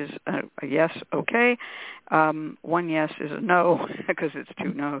is a yes, okay. 1 yes is a no because it's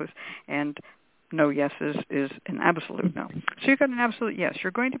 2 nos, and no yeses is an absolute no. So you got an absolute yes.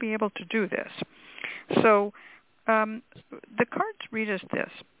 You're going to be able to do this. So the cards read as this: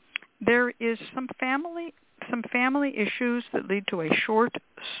 there is some family issues that lead to a short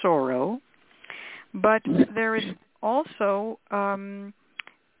sorrow, but there is also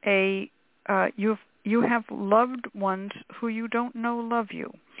you have loved ones who you don't know love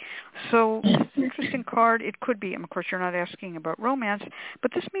you. So this is an interesting card. It could be, and of course you're not asking about romance,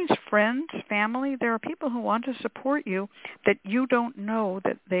 but this means friends, family. There are people who want to support you that you don't know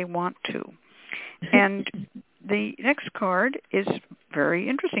that they want to. And the next card is very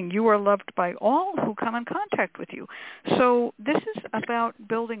interesting. You are loved by all who come in contact with you. So this is about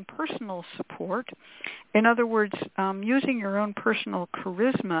building personal support. In other words, using your own personal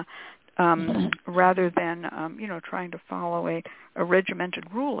charisma rather than, trying to follow a regimented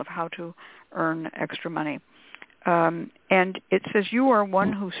rule of how to earn extra money. And it says you are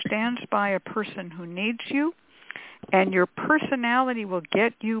one who stands by a person who needs you, and your personality will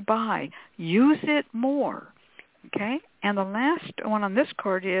get you by. Use it more. Okay? And the last one on this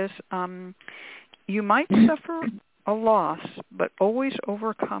card is you might suffer a loss, but always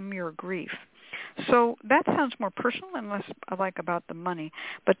overcome your grief. So that sounds more personal and less like about the money.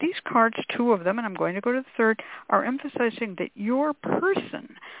 But these cards, 2 of them, and I'm going to go to the third, are emphasizing that your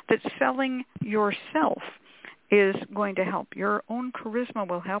person that's selling yourself is going to help. Your own charisma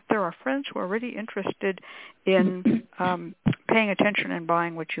will help. There are friends who are really interested in paying attention and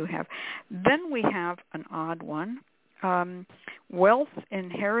buying what you have. Then we have an odd one, wealth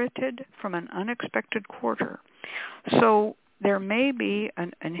inherited from an unexpected quarter. So there may be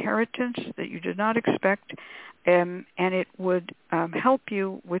an inheritance that you did not expect, and it would help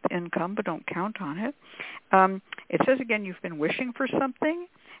you with income, but don't count on it. It says again, you've been wishing for something,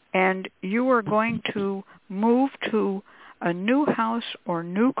 and you are going to move to a new house or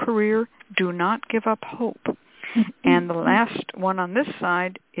new career. Do not give up hope. And the last one on this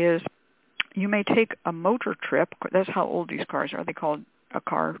side is you may take a motor trip. That's how old these cars are. They call it a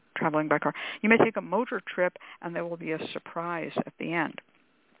car, traveling by car. You may take a motor trip, and there will be a surprise at the end.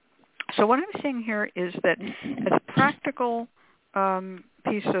 So what I'm saying here is that as a practical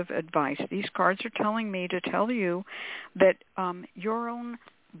piece of advice, these cards are telling me to tell you that your own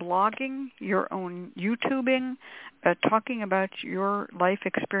blogging, your own YouTubing, talking about your life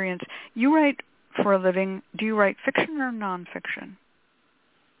experience. You write for a living. Do you write fiction or nonfiction?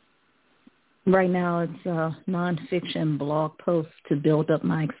 Right now it's a nonfiction blog post to build up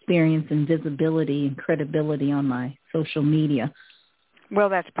my experience and visibility and credibility on my social media. Well,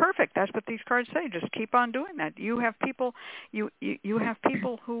 that's perfect. That's what these cards say. Just keep on doing that. You have people, you have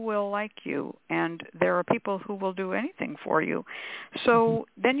people who will like you, and there are people who will do anything for you. So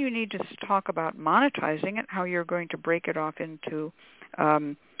then you need to talk about monetizing it, how you're going to break it off into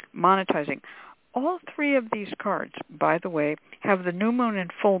monetizing. All three of these cards, by the way, have the new moon and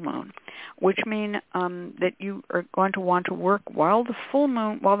full moon, which mean that you are going to want to work while the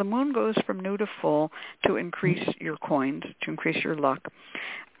moon goes from new to full to increase your coins, to increase your luck.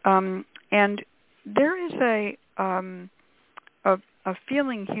 And there is a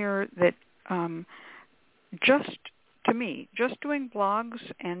feeling here that just doing blogs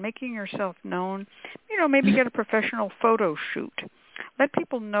and making yourself known, maybe get a professional photo shoot. Let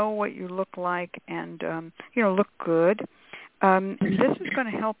people know what you look like and, look good. This is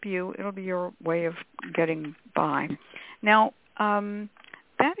going to help you. It'll be your way of getting by. Now,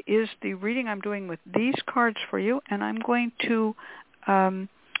 that is the reading I'm doing with these cards for you, and I'm going to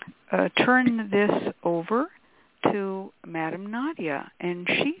turn this over to Madam Nadia, and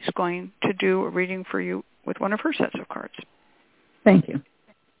she's going to do a reading for you with one of her sets of cards. Thank you.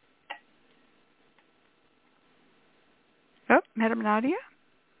 Oh, Madam Nadia?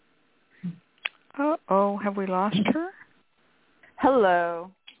 Uh-oh, have we lost her? Hello.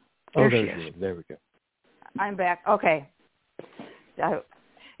 There she is. There we go. I'm back. Okay.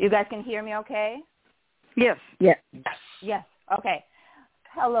 You guys can hear me okay? Yes. Yes. Yes. Okay.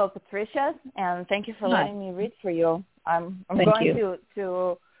 Hello, Patricia, and thank you for letting me read for you. I'm going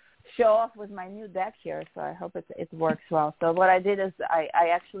to show off with my new deck here, so I hope it works well. So what I did is I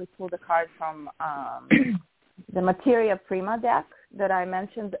actually pulled a card from the Materia Prima deck that I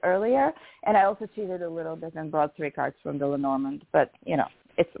mentioned earlier, and I also cheated a little bit and brought 3 cards from the Lenormand. But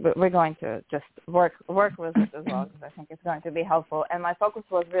we're going to just work with it as well, because I think it's going to be helpful. And my focus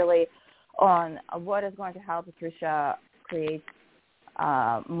was really on what is going to help Patricia create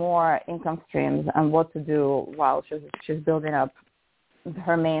more income streams and what to do while she's building up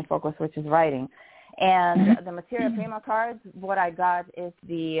her main focus, which is writing. And the Materia Prima cards, what I got is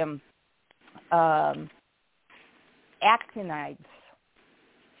the actinides.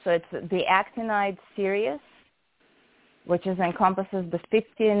 So it's the actinide series, which encompasses the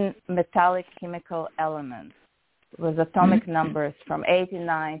 15 metallic chemical elements with atomic numbers from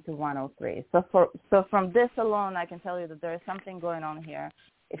 89 to 103. So from this alone, I can tell you that there is something going on here.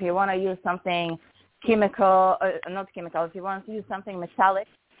 If you want to use something chemical, not chemical, if you want to use something metallic,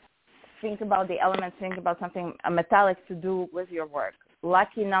 think about the elements, think about something metallic to do with your work.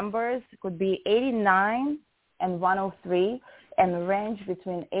 Lucky numbers could be 89 and 103, and range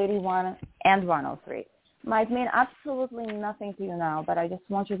between 81 and 103. Might mean absolutely nothing to you now, but I just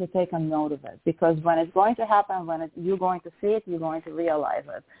want you to take a note of it, because when it's going to happen, you're going to see it, you're going to realize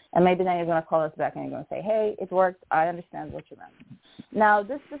it. And maybe then you're going to call us back and you're going to say, hey, it worked, I understand what you meant. Now,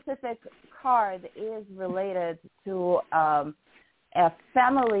 this specific card is related to a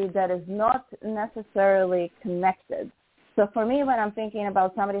family that is not necessarily connected. So for me, when I'm thinking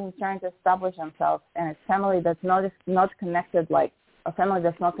about somebody who's trying to establish themselves and a family that's not connected, like a family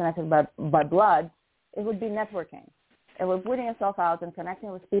that's not connected by blood, it would be networking. It would putting yourself out and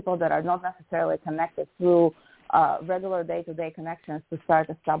connecting with people that are not necessarily connected through regular day-to-day connections to start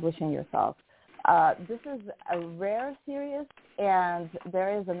establishing yourself. This is a rare series, and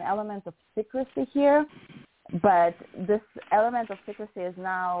there is an element of secrecy here. But this element of secrecy is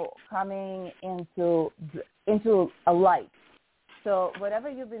now coming into a light. So whatever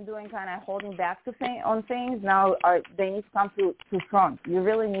you've been doing, kind of holding back on things, now they need to come to front. You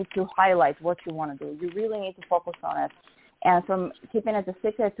really need to highlight what you want to do. You really need to focus on it. And from keeping it a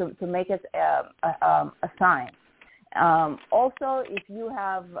secret to make it a sign. Also, if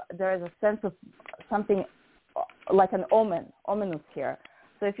there is a sense of something like an ominous here.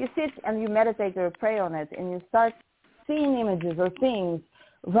 So if you sit and you meditate or pray on it and you start seeing images or things,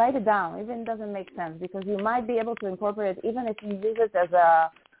 write it down, even if it doesn't make sense, because you might be able to incorporate it even if you use it as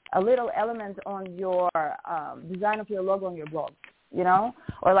a little element on your design of your logo on your blog, you know?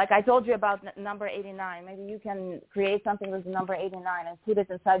 Or like I told you about number 89, maybe you can create something with the number 89 and put it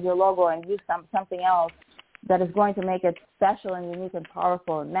inside your logo and use something else that is going to make it special and unique and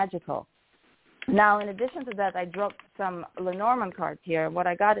powerful and magical. Now, in addition to that, I dropped some Lenormand cards here. What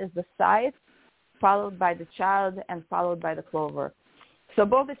I got is the scythe, followed by the child, and followed by the clover. So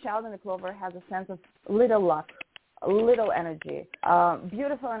both the child and the clover has a sense of little luck, little energy,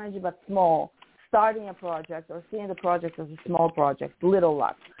 beautiful energy but small, starting a project or seeing the project as a small project, little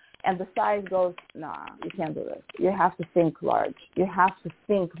luck. And the scythe goes, nah, you can't do this. You have to think large. You have to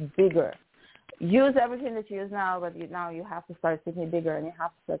think bigger. Use everything that you use now, but now you have to start thinking bigger, and you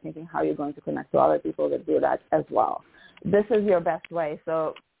have to start thinking how you're going to connect to other people that do that as well. This is your best way.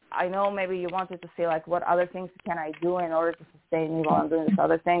 So I know maybe you wanted to say, like, what other things can I do in order to sustain me while I'm doing this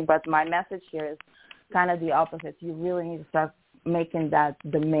other thing, but my message here is kind of the opposite. You really need to start making that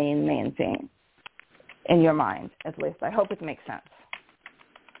the main thing in your mind, at least. I hope it makes sense.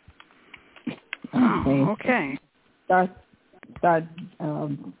 Okay. Start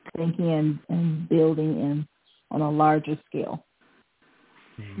thinking and building on a larger scale.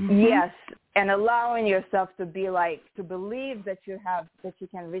 Mm-hmm. Yes, and allowing yourself to believe that you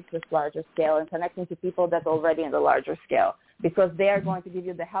can reach this larger scale, and connecting to people that are already in the larger scale, because they are going to give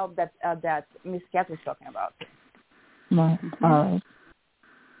you the help that Miss Kat was talking about. Mm-hmm. All right.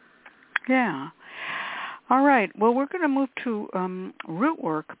 Yeah. All right. Well, we're going to move to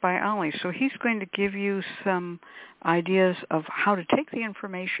Rootwork by Ali. So he's going to give you some ideas of how to take the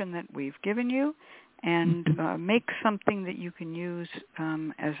information that we've given you and make something that you can use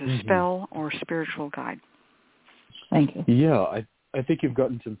as a spell or spiritual guide. Thank you. Yeah, I think you've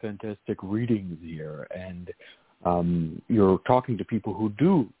gotten some fantastic readings here, and you're talking to people who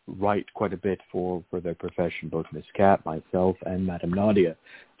do write quite a bit for their profession, both Miss Kat, myself, and Madam Nadia.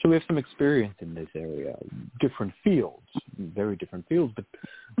 So we have some experience in this area, different fields, very different fields, but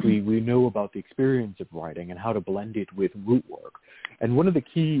we know about the experience of writing and how to blend it with Rootwork. And one of the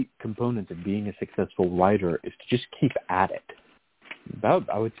key components of being a successful writer is to just keep at it.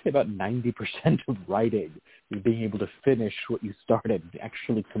 I would say about 90% of writing is being able to finish what you started,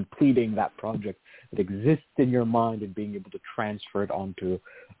 actually completing that project that exists in your mind and being able to transfer it onto,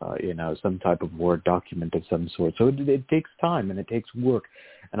 some type of Word document of some sort. So it takes time and it takes work,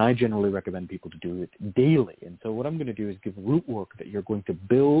 and I generally recommend people to do it daily. And so what I'm going to do is give Rootwork that you're going to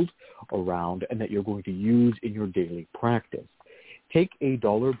build around and that you're going to use in your daily practice. Take a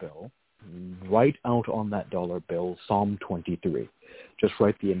dollar bill, write out on that dollar bill Psalm 23. Just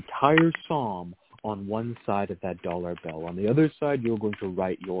write the entire psalm on one side of that dollar bill. On the other side, you're going to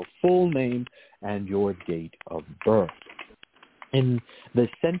write your full name and your date of birth. In the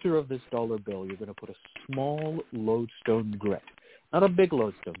center of this dollar bill, you're going to put a small lodestone grit. Not a big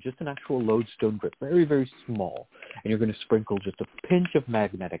lodestone, just an actual lodestone grit, very, very small. And you're going to sprinkle just a pinch of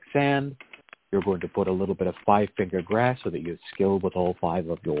magnetic sand. You're going to put a little bit of 5-finger grass so that you have skill with all 5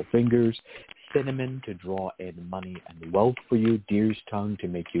 of your fingers, cinnamon to draw in money and wealth for you, deer's tongue to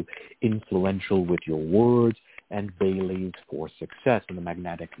make you influential with your words, and bay leaves for success. And the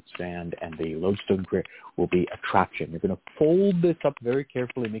magnetic sand and the lodestone grit will be attraction. You're going to fold this up very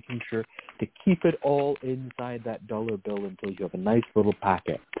carefully, making sure to keep it all inside that dollar bill until you have a nice little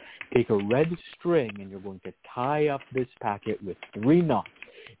packet. Take a red string and you're going to tie up this packet with 3 knots,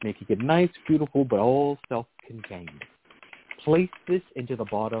 making it nice, beautiful, but all self-contained. Place this into the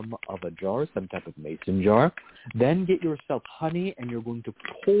bottom of a jar, some type of mason jar. Then get yourself honey, and you're going to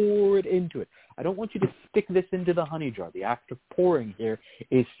pour it into it. I don't want you to stick this into the honey jar. The act of pouring here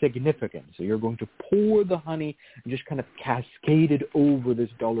is significant. So you're going to pour the honey and just kind of cascade it over this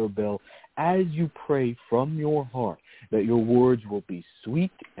dollar bill as you pray from your heart that your words will be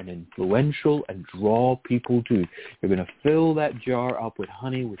sweet and influential and draw people to you. You're going to fill that jar up with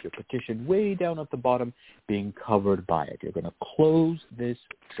honey with your petition way down at the bottom being covered by it. You're going to close this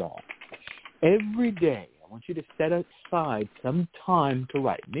jar. Every day, I want you to set aside some time to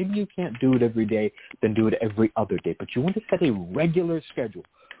write. Maybe you can't do it every day, then do it every other day, but you want to set a regular schedule.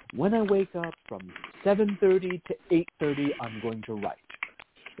 When I wake up from 7:30 to 8:30, I'm going to write.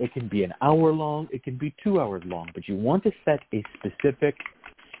 It can be an hour long. It can be 2 hours long. But you want to set a specific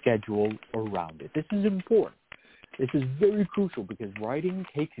schedule around it. This is important. This is very crucial because writing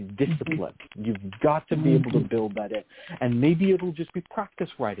takes discipline. You've got to be able to build that in. And maybe it'll just be practice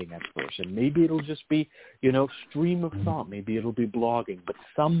writing at first. And maybe it'll just be, stream of thought. Maybe it'll be blogging. But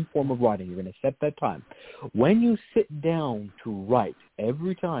some form of writing. You're going to set that time. When you sit down to write,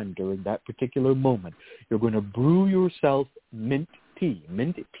 every time during that particular moment, you're going to brew yourself mint tea.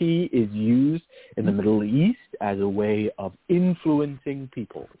 Mint tea is used in the Middle East as a way of influencing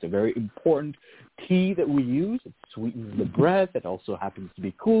people. It's a very important tea that we use. It sweetens the breath. It also happens to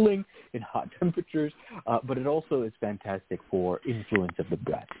be cooling in hot temperatures, but it also is fantastic for influence of the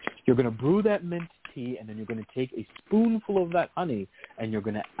breath. You're going to brew that mint tea, and then you're going to take a spoonful of that honey, and you're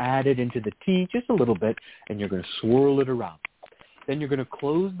going to add it into the tea just a little bit, and you're going to swirl it around. Then you're going to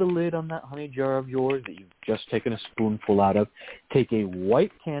close the lid on that honey jar of yours that you've just taken a spoonful out of. Take a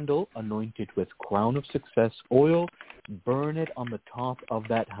white candle, anoint it with Crown of Success oil, burn it on the top of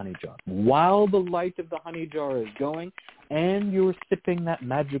that honey jar. While the light of the honey jar is going and you're sipping that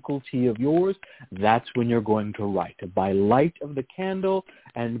magical tea of yours, that's when you're going to write. By light of the candle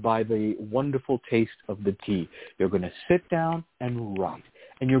and by the wonderful taste of the tea, you're going to sit down and write.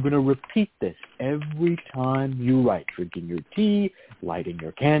 And you're going to repeat this every time you write, drinking your tea, lighting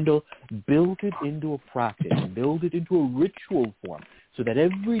your candle. Build it into a practice. Build it into a ritual form so that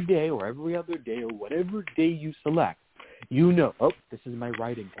every day or every other day or whatever day you select, you know, this is my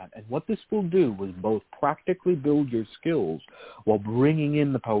writing time. And what this will do is both practically build your skills while bringing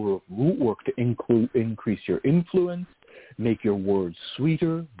in the power of Rootwork to increase your influence, make your words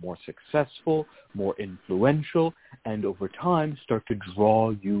sweeter, more successful, more influential, and over time start to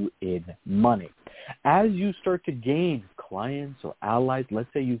draw you in money. As you start to gain clients or allies,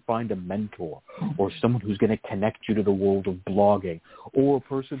 let's say you find a mentor or someone who's going to connect you to the world of blogging, or a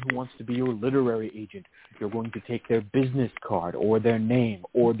person who wants to be your literary agent, you're going to take their business card or their name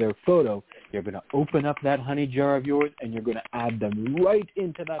or their photo. You're going to open up that honey jar of yours and you're going to add them right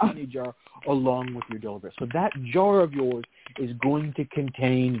into that honey jar along with your delivery. So that jar of yours is going to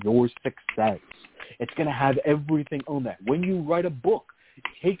contain your success. It's going to have everything on that. When you write a book,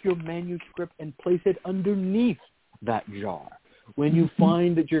 take your manuscript and place it underneath that jar. When you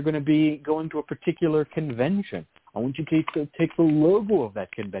find that you're going to be going to a particular convention, I want you to take the logo of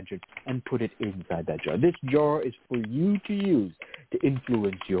that convention and put it inside that jar. This jar is for you to use to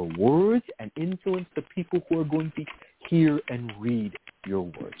influence your words and influence the people who are going to hear and read your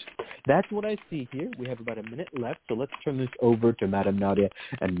words. That's what I see here. We have about a minute left, so let's turn this over to Madam Nadia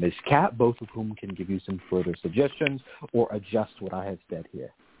and Ms. Kat, both of whom can give you some further suggestions or adjust what I have said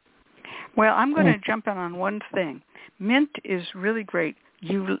here. Well, I'm going to jump in on one thing. Mint is really great.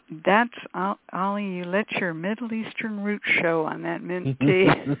 Ollie, you let your Middle Eastern roots show on that mint tea.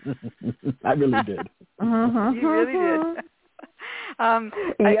 I really did. You really did.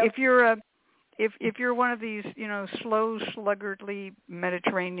 If you're one of these, slow, sluggardly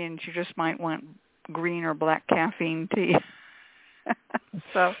Mediterraneans, you just might want green or black caffeine tea.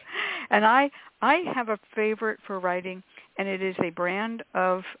 And I have a favorite for writing, and it is a brand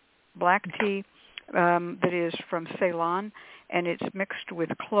of black tea that is from Ceylon, and it's mixed with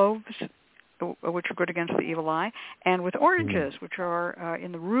cloves, which are good against the evil eye, and with oranges, which are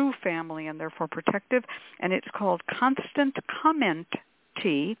in the rue family and therefore protective, and it's called Constant Comment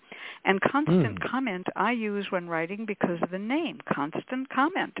tea. And Constant Comment I use when writing because of the name, Constant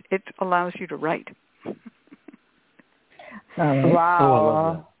Comment. It allows you to write.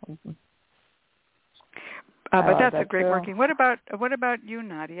 Wow. But that's a great working. What about you,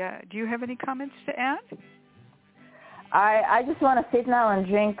 Nadia? Do you have any comments to add? I just want to sit now and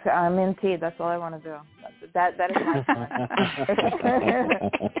drink mint tea. That's all I want to do. That is my comment.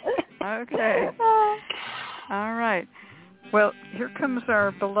 Okay. All right. Well, here comes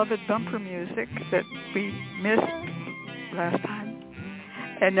our beloved bumper music that we missed last time,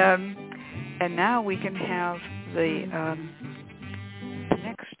 and now we can have the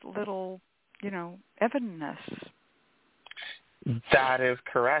next little, Evanness. That is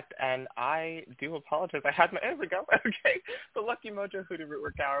correct, and I do apologize. There we go. Okay, the Lucky Mojo Hoodoo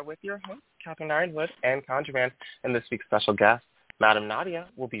Rootwork Hour with your host, Catherine Ironwood, and ConjureMan, and this week's special guest, Madam Nadia.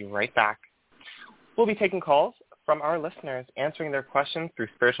 We'll be right back. We'll be taking calls from our listeners, answering their questions through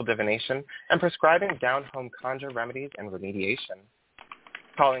spiritual divination and prescribing down-home conjure remedies and remediation.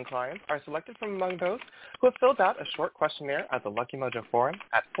 Calling clients are selected from among those who have filled out a short questionnaire at the Lucky Mojo forum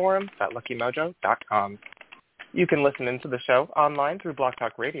at forum.luckymojo.com. You can listen into the show online through Blog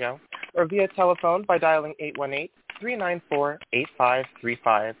Talk Radio or via telephone by dialing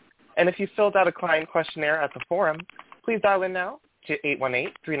 818-394-8535. And if you filled out a client questionnaire at the forum, please dial in now to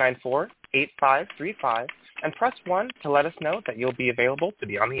 818-394-8535 and press 1 to let us know that you'll be available to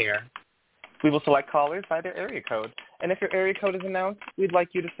be on the air. We will select callers by their area code, and if your area code is announced, we'd like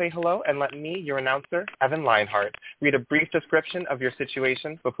you to say hello and let me, your announcer, Evan Lionheart, read a brief description of your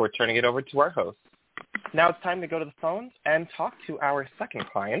situation before turning it over to our host. Now it's time to go to the phones and talk to our second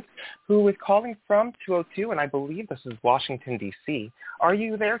client, who is calling from 202, and I believe this is Washington, D.C. Are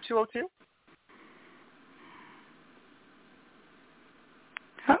you there, 202?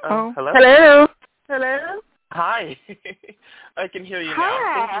 Uh-oh. Hello? Hello? Hello? Hi. I can hear you now.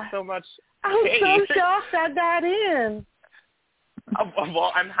 Hi. Thank you so much. I'm so shocked I got in.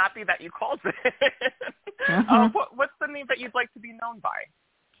 Well, I'm happy that you called. What's the name that you'd like to be known by?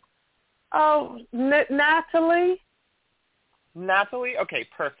 Oh, Natalie. Natalie? Okay,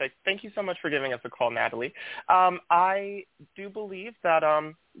 perfect. Thank you so much for giving us a call, Natalie. I do believe that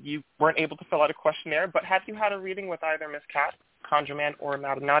you weren't able to fill out a questionnaire, but have you had a reading with either Miss Cat, ConjureMan, or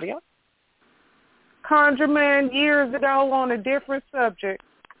Madam Nadia? ConjureMan years ago on a different subject.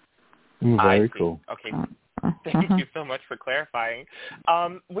 Very cool. Okay. Thank you so much for clarifying.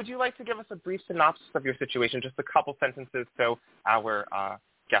 Would you like to give us a brief synopsis of your situation, just a couple sentences, so our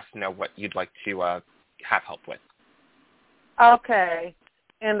guests know what you'd like to have help with? Okay.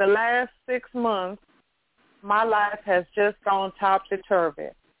 In the last 6 months, my life has just gone topsy-turvy.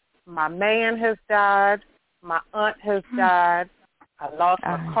 My man has died. My aunt has died. I lost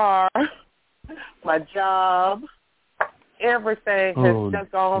my car, my job. Everything has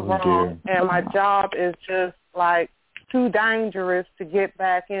just gone wrong, and my job is just like too dangerous to get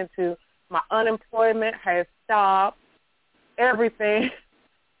back into. My unemployment has stopped. Everything,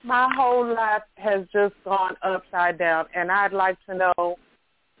 my whole life has just gone upside down, and I'd like to know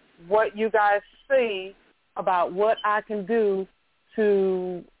what you guys see about what I can do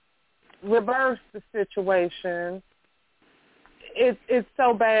to reverse the situation. It's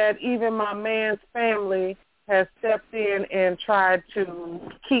so bad, even my man's family has stepped in and tried to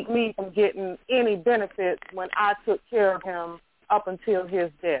keep me from getting any benefits when I took care of him up until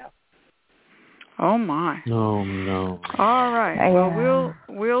his death. Oh my! Oh no! All right. Well,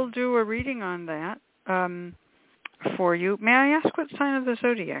 we'll do a reading on that for you. May I ask what sign of the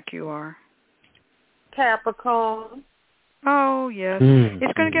zodiac you are? Capricorn. Oh yes,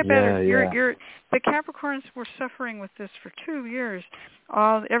 it's going to get better. Yeah. You're the Capricorns were suffering with this for 2 years.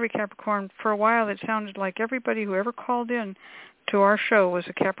 Every Capricorn, for a while, it sounded like everybody who ever called in to our show was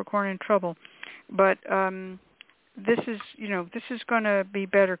a Capricorn in trouble. But this is going to be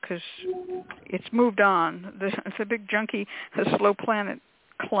better because it's moved on. It's a big junky, slow planet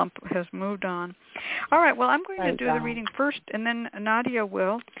clump has moved on. All right, well, I'm going to do the reading first, and then Nadia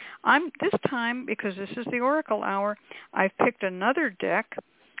will. This time, because this is the Oracle Hour, I've picked another deck,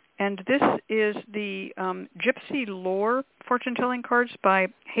 and this is the Gypsy Lore fortune-telling cards by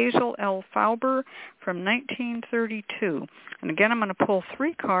Hazel L. Fauber from 1932. And again, I'm going to pull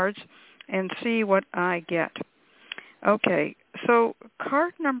 3 cards and see what I get. Okay, so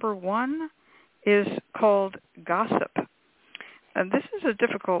card number 1 is called Gossip. And this is a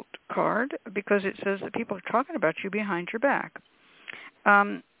difficult card because it says that people are talking about you behind your back.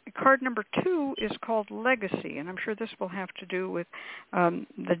 Card number 2 is called Legacy, and I'm sure this will have to do with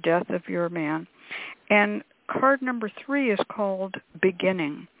the death of your man. And card number 3 is called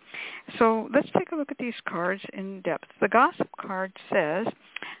Beginning. So let's take a look at these cards in depth. The Gossip card says,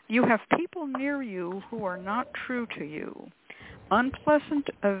 you have people near you who are not true to you. Unpleasant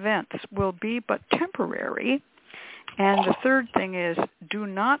events will be but temporary. And the third thing is, do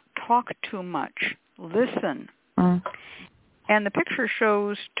not talk too much. Listen. And the picture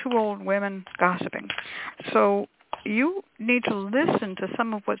shows 2 old women gossiping. So you need to listen to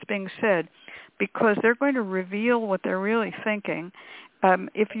some of what's being said because they're going to reveal what they're really thinking.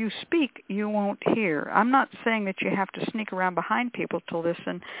 If you speak, you won't hear. I'm not saying that you have to sneak around behind people to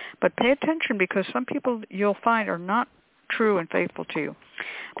listen, but pay attention because some people you'll find are not true and faithful to you.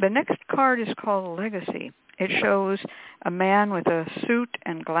 The next card is called Legacy. It shows a man with a suit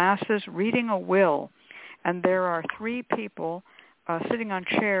and glasses reading a will, and there are 3 people sitting on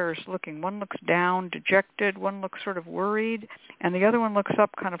chairs looking. One looks down, dejected, one looks sort of worried, and the other one looks up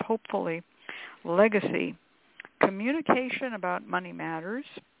kind of hopefully. Legacy, communication about money matters,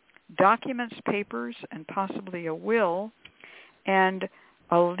 documents, papers, and possibly a will, and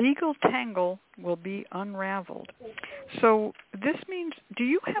a legal tangle will be unraveled. So this means, do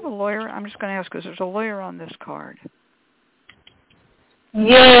you have a lawyer? I'm just going to ask because there's a lawyer on this card.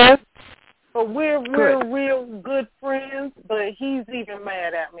 Yes, but we're real good friends, but he's even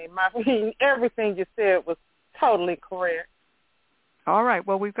mad at me. Everything you said was totally correct. All right.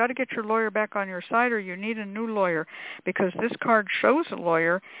 Well, we've got to get your lawyer back on your side, or you need a new lawyer, because this card shows a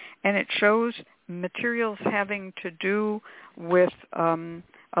lawyer, and it shows materials having to do with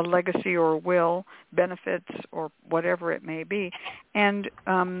a legacy or will, benefits, or whatever it may be. And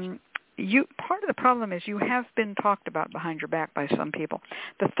part of the problem is you have been talked about behind your back by some people.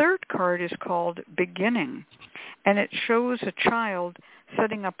 The third card is called Beginning, and it shows a child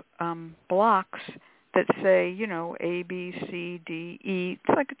setting up blocks that say, A, B, C, D, E.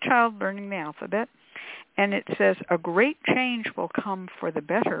 It's like a child learning the alphabet. And it says, a great change will come for the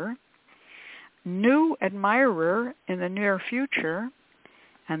better, new admirer in the near future,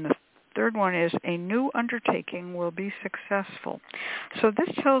 and the third one is a new undertaking will be successful. So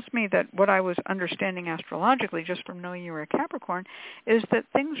this tells me that what I was understanding astrologically just from knowing you were a Capricorn is that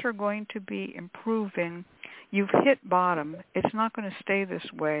things are going to be improving. You've hit bottom. It's not going to stay this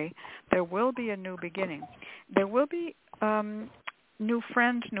way. There will be a new beginning. There will be new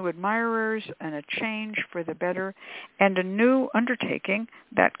friends, new admirers, and a change for the better, and a new undertaking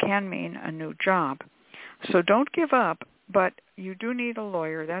that can mean a new job. So don't give up, but you do need a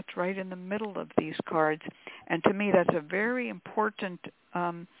lawyer. That's right in the middle of these cards. And to me, that's a very important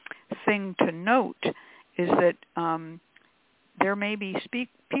thing to note, is that there may be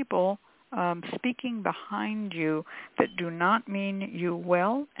people speaking behind you that do not mean you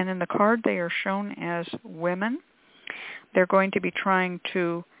well. And in the card, they are shown as women. They're going to be trying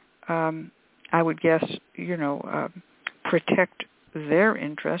to, I would guess, protect their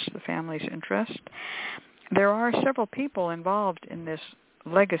interest, the family's interest. There are several people involved in this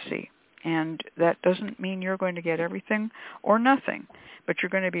legacy, and that doesn't mean you're going to get everything or nothing, but you're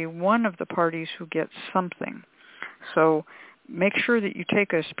going to be one of the parties who gets something. So make sure that you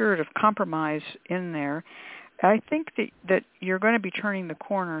take a spirit of compromise in there. I think that you're going to be turning the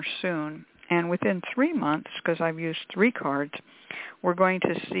corner soon, and within 3 months, because I've used 3 cards, we're going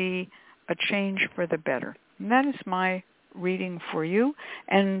to see a change for the better. And that is my reading for you.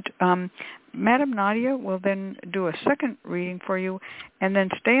 And Madam Nadia will then do a second reading for you, and then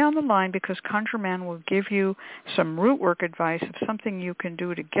stay on the line, because Conjure Man will give you some Rootwork advice of something you can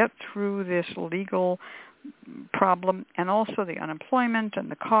do to get through this legal problem, and also the unemployment and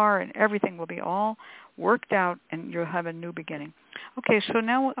the car and everything will be all worked out, and you'll have a new beginning. Okay, so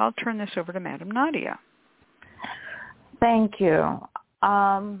now I'll turn this over to Madam Nadia. Thank you.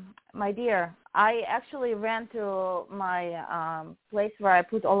 My dear, I actually ran to my place where I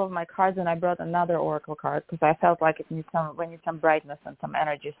put all of my cards, and I brought another oracle card because I felt like we need some brightness and some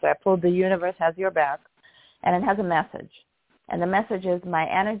energy. So I pulled The Universe Has Your Back, and it has a message. And the message is, my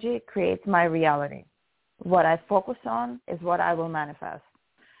energy creates my reality. What I focus on is what I will manifest.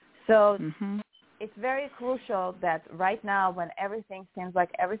 So it's very crucial that right now, when everything seems like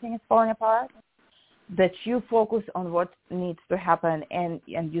everything is falling apart, that you focus on what needs to happen, and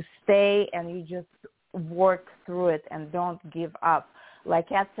you stay and you just work through it and don't give up. Like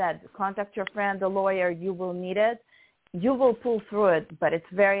Kat said, contact your friend, the lawyer. You will need it. You will pull through it, but it's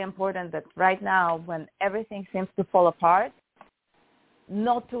very important that right now, when everything seems to fall apart,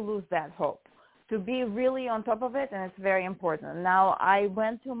 not to lose that hope, to be really on top of it, and it's very important. Now, I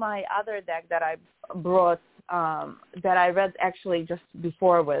went to my other deck that I brought, that I read actually just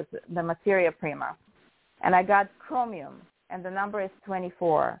before, with the Materia Prima. And I got Chromium, and the number is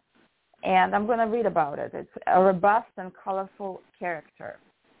 24. And I'm going to read about it. It's a robust and colorful character,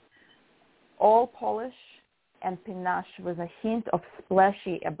 all polish and panache with a hint of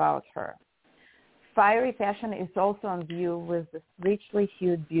splashy about her. Fiery passion is also on view with this richly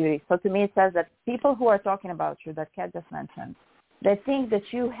hued beauty. So to me, it says that people who are talking about you, that Kat just mentioned, they think that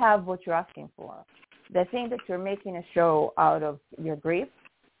you have what you're asking for. They think that you're making a show out of your grief,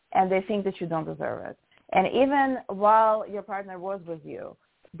 and they think that you don't deserve it. And even while your partner was with you,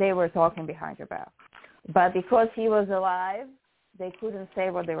 they were talking behind your back. But because he was alive, they couldn't say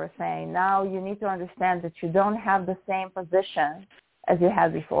what they were saying. Now you need to understand that you don't have the same position as you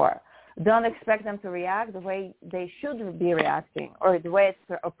had before. Don't expect them to react the way they should be reacting, or the way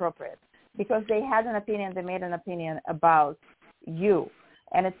it's appropriate, because they had an opinion, they made an opinion about you.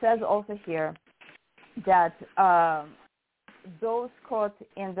 And it says also here that those caught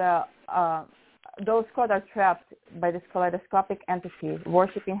are trapped by this kaleidoscopic entity,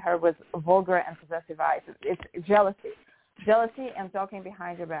 worshiping her with vulgar and possessive eyes. It's jealousy and talking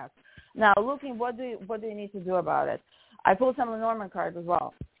behind your back. Now, looking, what do you need to do about it? I pulled some Lenormand cards as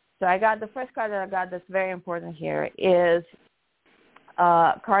well. So I got the first card that I got that's very important here is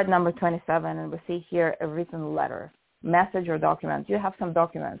card number 27, and we see here a written letter, message, or document. You have some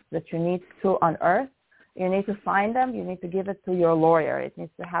documents that you need to unearth. You need to find them. You need to give it to your lawyer. It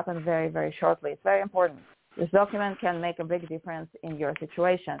needs to happen very, very shortly. It's very important. This document can make a big difference in your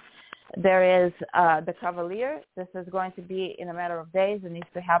situation. There is the Cavalier. This is going to be in a matter of days. It needs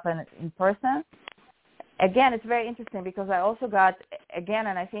to happen in person. Again, it's very interesting because I also got, again,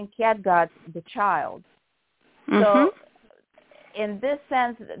 and I think Kat got the Child. So in this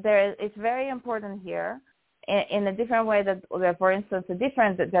sense, it's very important here in a different way that for instance,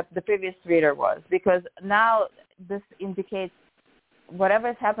 the previous reader was, because now this indicates whatever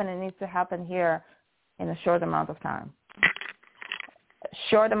is happening needs to happen here in a short amount of time.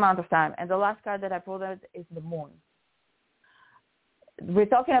 And the last card that I pulled out is the Moon. We're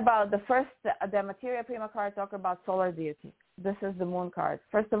talking about the Materia Prima card, talk about solar deity. This is the Moon card.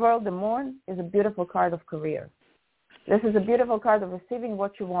 First of all, the Moon is a beautiful card of career. This is a beautiful card of receiving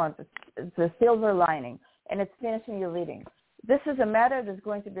what you want. It's a silver lining, and it's finishing your reading. This is a matter that's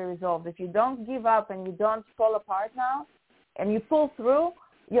going to be resolved. If you don't give up and you don't fall apart now, and you pull through,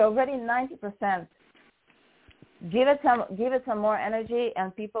 you're already 90%. Give it some more energy,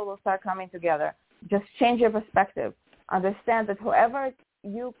 and people will start coming together. Just change your perspective. Understand that whoever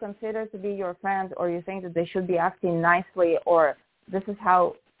you consider to be your friend, or you think that they should be acting nicely, or this is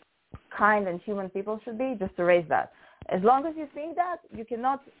how kind and human people should be, just erase that. As long as you think that, you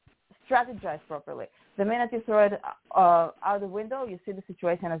cannot strategize properly. The minute you throw it out the window, you see the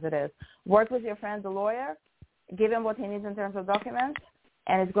situation as it is. Work with your friend, the lawyer. Give him what he needs in terms of documents,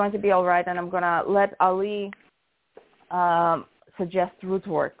 and it's going to be all right. And I'm going to let Ali suggest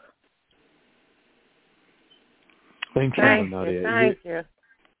Rootwork. Thank you, Nadia. Thank you.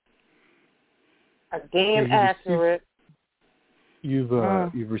 Again, accurate. You've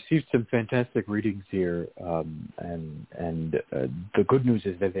received some fantastic readings here, and the good news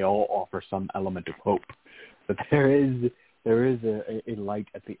is that they all offer some element of hope. But there is a light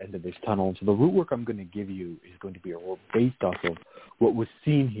at the end of this tunnel. So the rootwork I'm going to give you is going to be based off of what was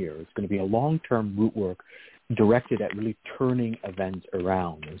seen here. It's going to be a long-term rootwork directed at really turning events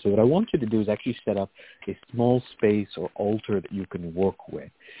around. And so what I want you to do is actually set up a small space or altar that you can work with.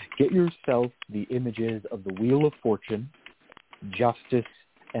 Get yourself the images of the Wheel of Fortune, Justice,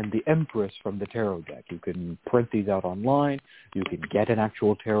 and the Empress from the tarot deck. You can print these out online. You can get an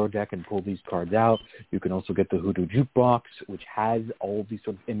actual tarot deck and pull these cards out. You can also get the Hoodoo jukebox, which has all of these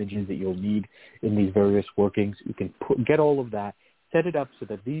sort of images that you'll need in these various workings. You can get all of that, set it up so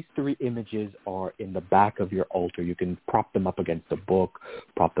that these three images are in the back of your altar. You can prop them up against a book,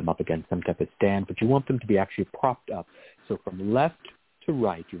 prop them up against some type of stand, but you want them to be actually propped up. So from left to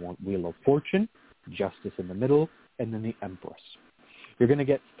right, you want Wheel of Fortune, Justice in the middle, and then the Empress. You're going to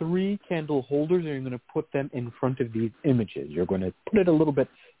get 3 candle holders, and you're going to put them in front of these images. You're going to put it a little bit,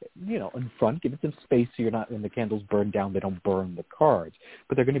 in front, give it some space so you're not, when the candles burn down, they don't burn the cards.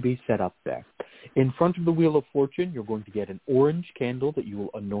 But they're going to be set up there. In front of the Wheel of Fortune, you're going to get an orange candle that you will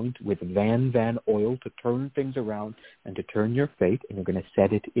anoint with Van oil to turn things around and to turn your fate, and you're going to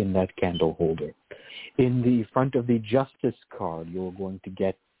set it in that candle holder. In the front of the Justice card, you're going to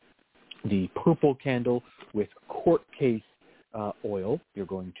get the purple candle with court case oil. You're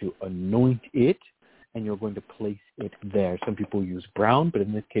going to anoint it, and you're going to place it there. Some people use brown, but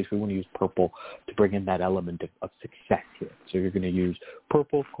in this case, we want to use purple to bring in that element of success here. So you're going to use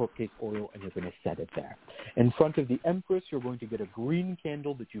purple court case oil, and you're going to set it there. In front of the Empress, you're going to get a green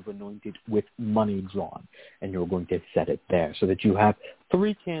candle that you've anointed with money drawn, and you're going to set it there so that you have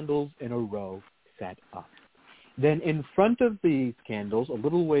 3 candles in a row set up. Then in front of these candles, a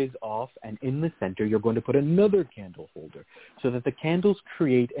little ways off and in the center, you're going to put another candle holder so that the candles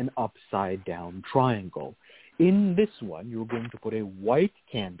create an upside-down triangle. In this one, you're going to put a white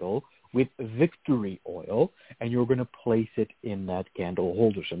candle with victory oil, and you're going to place it in that candle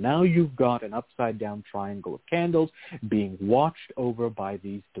holder. So now you've got an upside-down triangle of candles being watched over by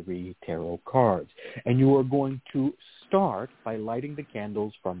these 3 tarot cards. And you are going to start by lighting the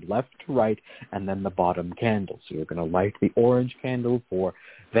candles from left to right and then the bottom candle. So you're going to light the orange candle for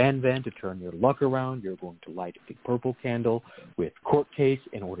Van to turn your luck around. You're going to light the purple candle with court case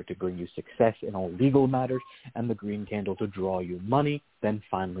in order to bring you success in all legal matters, and the green candle to draw you money, then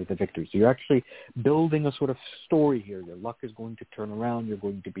finally the victory. So you're actually building a sort of story here. Your luck is going to turn around. You're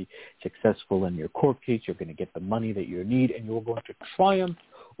going to be successful in your court case. You're going to get the money that you need, and you're going to triumph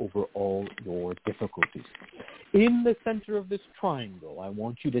over all your difficulties. In the center of this triangle, I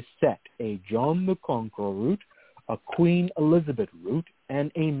want you to set a John the Conqueror root, a Queen Elizabeth root,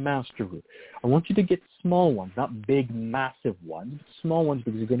 and a Master root. I want you to get small ones, not big, massive ones, but small ones,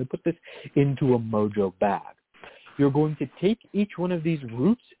 because you're going to put this into a Mojo bag. You're going to take each one of these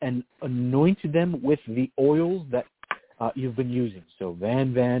roots and anoint them with the oils that you've been using. So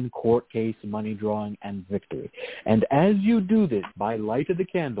Van, court case, money drawing, and victory. And as you do this, by light of the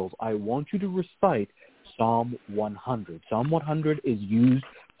candles, I want you to recite Psalm 100. Psalm 100 is used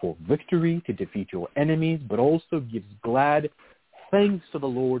for victory, to defeat your enemies, but also gives glad thanks to the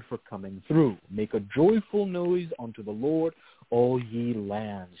Lord for coming through. Make a joyful noise unto the Lord, all ye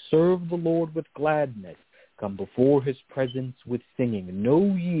lands. Serve the Lord with gladness. Come before his presence with singing.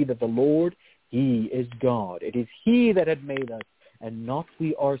 Know ye that the Lord, he is God. It is he that hath made us, and not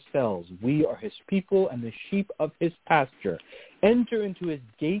we ourselves. We are his people and the sheep of his pasture. Enter into his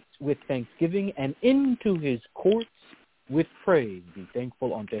gates with thanksgiving, and into his courts with praise. Be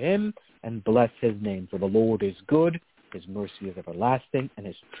thankful unto him, and bless his name. For the Lord is good, his mercy is everlasting, and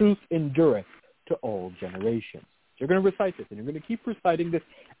his truth endureth to all generations. So you're going to recite this, and you're going to keep reciting this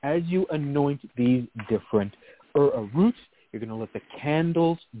as you anoint these different roots. You're going to let the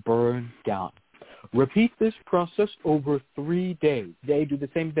candles burn down. Repeat this process over 3 days. Today, do the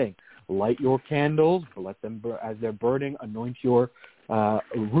same thing. Light your candles, let them burn. As they're burning, anoint your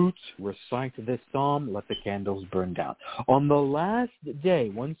roots, recite this psalm, let the candles burn down. On the last day,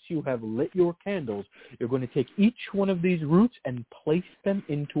 once you have lit your candles, you're going to take each one of these roots and place them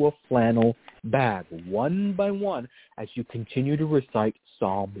into a flannel bag, one by one, as you continue to recite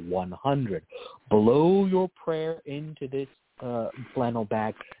Psalm 100. Blow your prayer into this flannel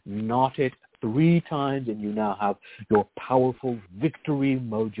bag, knot it 3 times, and you now have your powerful victory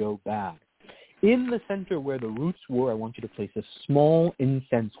mojo bag. In the center where the roots were, I want you to place a small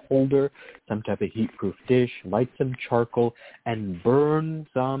incense holder, some type of heat-proof dish, light some charcoal, and burn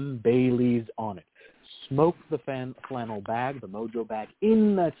some bay leaves on it. Smoke the flannel bag, the mojo bag.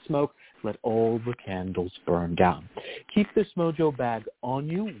 In that smoke, let all the candles burn down. Keep this mojo bag on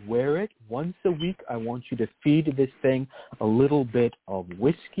you. Wear it once a week. I want you to feed this thing a little bit of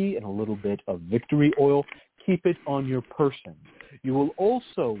whiskey and a little bit of victory oil. Keep it on your person. You will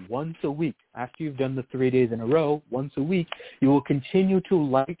also, once a week, after you've done the 3 days in a row, once a week, you will continue to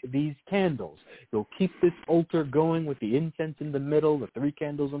light these candles. You'll keep this altar going with the incense in the middle, the 3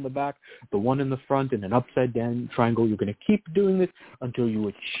 candles on the back, the one in the front, and an upside-down triangle. You're going to keep doing this until you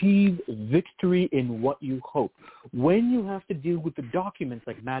achieve victory in what you hope. When you have to deal with the documents,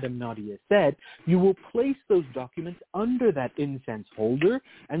 like Madam Nadia said, you will place those documents under that incense holder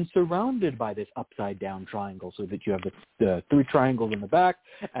and surrounded by this upside-down triangle so that you have the 3 triangles in the back,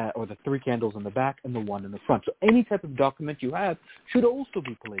 or the 3 candles in the back and the one in the front. So any type of document you have should also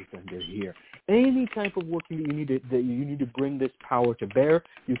be placed under here. Any type of work that you need to bring this power to bear,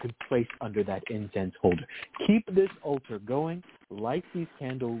 you can place under that incense holder. Keep this altar going. Light these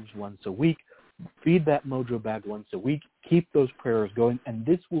candles once a week. Feed that mojo bag once a week. Keep those prayers going, and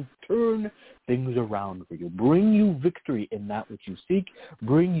this will turn things around for you. Bring you victory in that which you seek.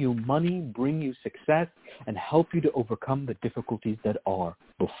 Bring you money. Bring you success, and help you to overcome the difficulties that are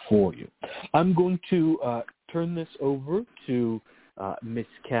before you. I'm going to turn this over to Miss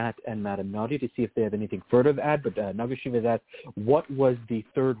Kat and Madam Nadia to see if they have anything further to add. But Nagashiva has asked, what was the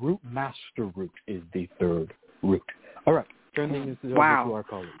 3rd root? Master root is the 3rd root. All right. Turn things over to our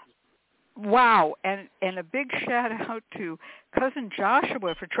colleagues. Wow, and a big shout out to Cousin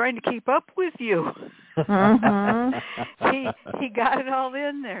Joshua for trying to keep up with you. He got it all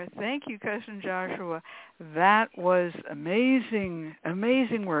in there. Thank you, Cousin Joshua. That was amazing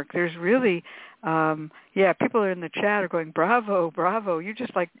work. There's really, people are in the chat are going, bravo, bravo. You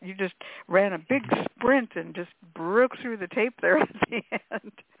just ran a big sprint and just broke through the tape there at the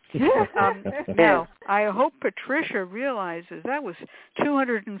end. Now, I hope Patricia realizes that was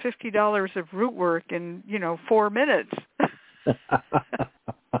 $250 of root work in 4 minutes.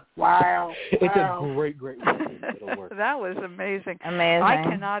 Wow. It's a great work. It'll work. That was amazing. Amazing. I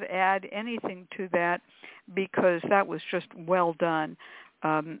cannot add anything to that because that was just well done.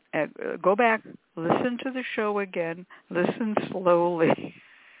 Go back, listen to the show again, listen slowly.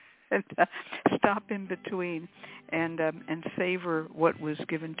 And stop in between and savor what was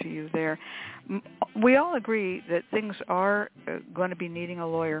given to you there. We all agree that things are going to be needing a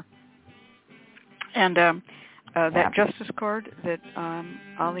lawyer. And that justice card that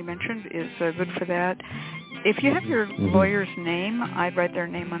Ali mentioned is good for that. If you have your lawyer's name, I'd write their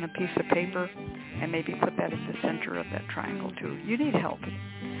name on a piece of paper and maybe put that at the center of that triangle too. You need help.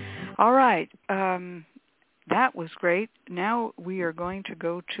 All right. That was great. Now we are going to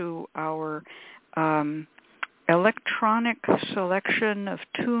go to our electronic selection of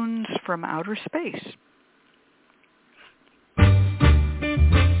tunes from outer space.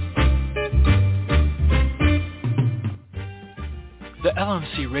 The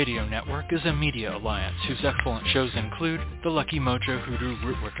LMC Radio Network is a media alliance whose excellent shows include The Lucky Mojo Hoodoo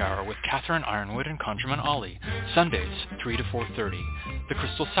Rootwork Hour with Catherine Ironwood and Conjurman Ollie, Sundays 3 to 4:30. The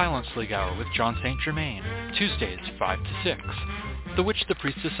Crystal Silence League Hour with John St. Germain, Tuesdays 5 to 6. The Witch, the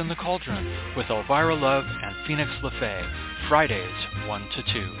Priestess, and the Cauldron with Elvira Love and Phoenix LaFay, Fridays 1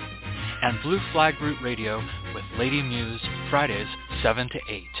 to 2. And Blue Flag Root Radio with Lady Muse, Fridays 7 to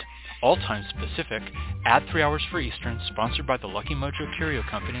 8. All times Pacific, at 3 hours for Eastern, sponsored by the Lucky Mojo Curio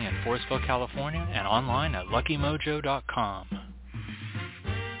Company in Forestville, California, and online at luckymojo.com.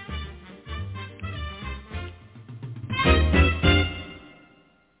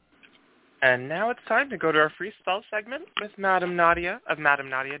 And now it's time to go to our free spell segment with Madame Nadia of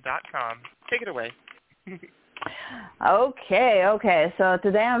MadameNadia.com. Take it away. Okay. So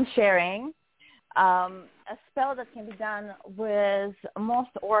today I'm sharing a spell that can be done with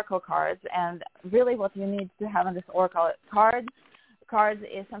most oracle cards, and really what you need to have on this oracle cards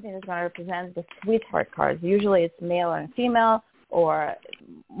is something that's going to represent the sweetheart cards. Usually it's male and female, or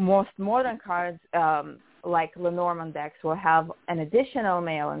most modern cards like Lenormand decks will have an additional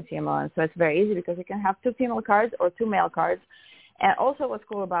male and female, and so it's very easy because you can have 2 female cards or 2 male cards. And also what's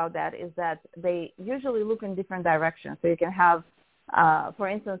cool about that is that they usually look in different directions. So you can have, for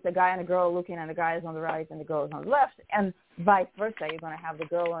instance, a guy and a girl looking, and the guy is on the right and the girl is on the left, and vice versa. You're going to have the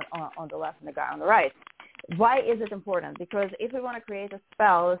girl on the left and the guy on the right. Why is it important? Because if we want to create a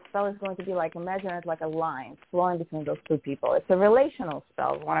spell is going to be like, imagine it like a line flowing between those 2 people. It's a relational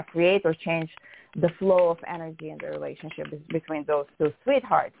spell. We want to create or change the flow of energy in the relationship between those 2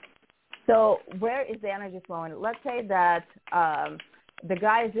 sweethearts. So where is the energy flowing? Let's say that the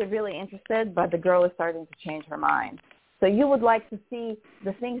guy is really interested, but the girl is starting to change her mind. So you would like to see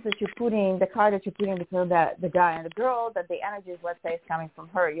the things that you're putting, the card that you're putting between the guy and the girl, that the energy, let's say, is coming from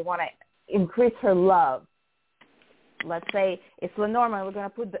her. You want to increase her love. Let's say it's Lenormand, we're going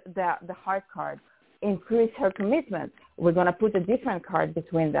to put the heart card. Increase her commitment. We're going to put a different card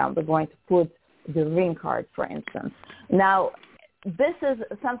between them. We're going to put the ring card, for instance. Now, this is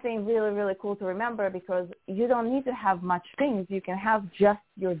something really, really cool to remember, because you don't need to have much things. You can have just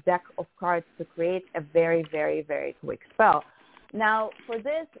your deck of cards to create a very, very, very quick spell. Now, for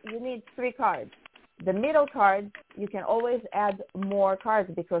this, you need 3 cards. The middle card, you can always add more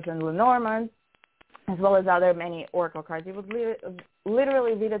cards, because in Lenormand, as well as other many oracle cards, you would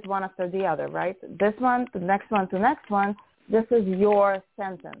literally read it one after the other, right? This one, the next one, the next one. This is your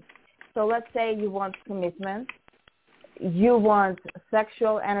sentence. So let's say you want commitment, you want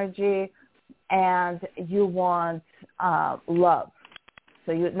sexual energy, and you want love.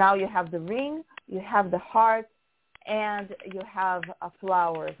 So now you have the ring, you have the heart, and you have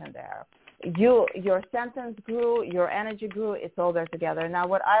flowers in there. Your sentence grew, your energy grew, it's all there together. Now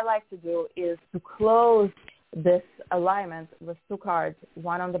what I like to do is to close this alignment with 2 cards,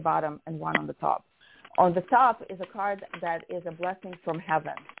 one on the bottom and one on the top. On the top is a card that is a blessing from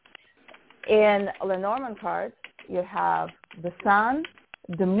heaven. In Lenormand cards, you have the sun,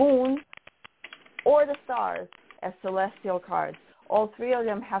 the moon, or the stars as celestial cards. All 3 of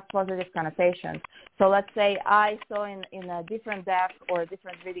them have positive connotations. So let's say I saw in a different deck or a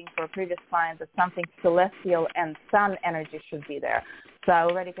different reading for a previous client that something celestial and sun energy should be there. So I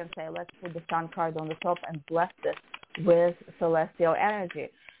already can say, let's put the sun card on the top and bless this with celestial energy.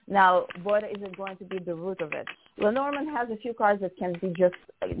 Now, what is it going to be the root of it? Lenormand has a few cards that can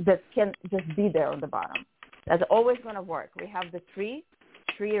just be there on the bottom. That's always going to work. We have the tree.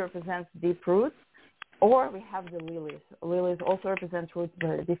 Tree represents deep roots. Or we have the lilies. Lilies also represent roots,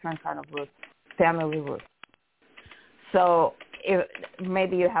 but a different kind of roots, family roots. So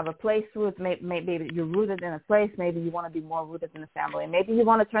maybe you have a place root, maybe you're rooted in a place, maybe you want to be more rooted in a family. Maybe you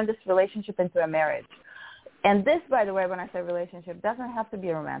want to turn this relationship into a marriage. And this, by the way, when I say relationship, doesn't have to be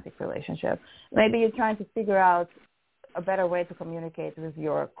a romantic relationship. Maybe you're trying to figure out a better way to communicate with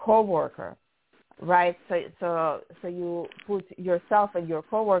your coworker, right? So you put yourself and your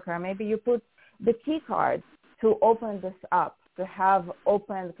coworker, maybe you put the key card to open this up, to have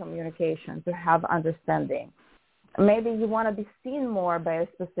open communication, to have understanding. Maybe you want to be seen more by a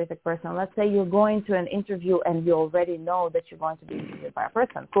specific person. Let's say you're going to an interview and you already know that you're going to be interviewed by a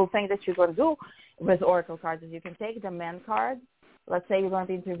person. Cool thing that you're going to do with oracle cards is you can take the man card. Let's say you're going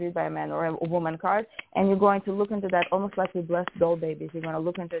to be interviewed by a man or a woman card, and you're going to look into that almost like we bless doll babies. You're going to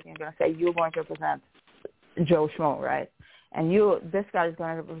look into it and you're going to say, you're going to represent Joe Schmo, right? And this card is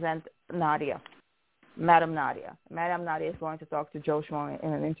going to represent Nadia. Madame Nadia. Madame Nadia is going to talk to Joe Schmo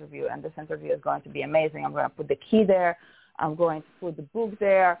in an interview, and this interview is going to be amazing. I'm going to put the key there. I'm going to put the book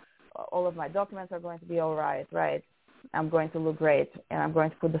there. All of my documents are going to be all right? I'm going to look great, and I'm going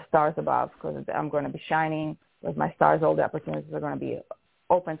to put the stars above because I'm going to be shining with my stars. All the opportunities are going to be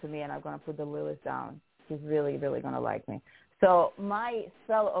open to me, and I'm going to put the lilies down. He's really, really going to like me. So my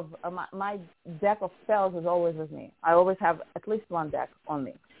spell of my deck of spells is always with me. I always have at least one deck on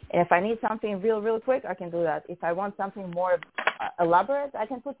me. And if I need something real quick, I can do that. If I want something more elaborate, I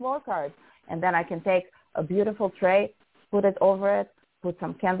can put more cards. And then I can take a beautiful tray, put it over it, put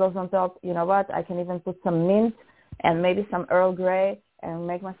some candles on top. You know what? I can even put some mint and maybe some Earl Grey and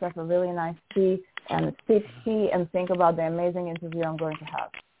make myself a really nice tea and sip tea and think about the amazing interview I'm going to have.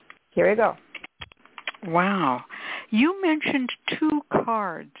 Here you go. Wow. You mentioned 2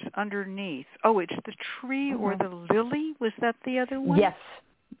 cards underneath. Oh, it's the tree or the lily? Was that the other one? Yes.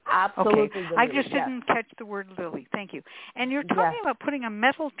 Absolutely. Okay. I just didn't catch the word lily. Thank you. And you're talking about putting a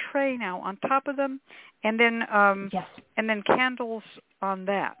metal tray now on top of them, and then and then candles on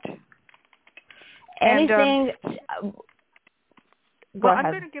that. Anything. Well,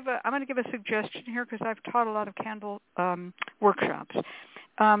 I'm going to give a suggestion here because I've taught a lot of candle workshops.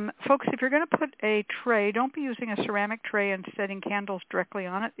 Folks, if you're going to put a tray, don't be using a ceramic tray and setting candles directly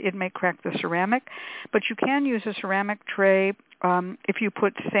on it. It may crack the ceramic, but you can use a ceramic tray. If you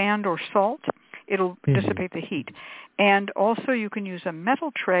put sand or salt, it'll dissipate the heat. And also you can use a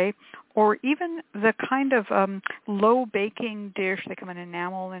metal tray or even the kind of low baking dish. They come in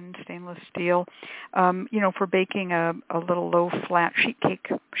enamel and stainless steel. For baking a little low flat sheet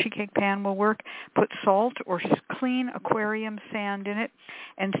cake pan will work. Put salt or clean aquarium sand in it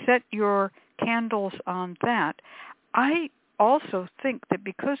and set your candles on that. I also think that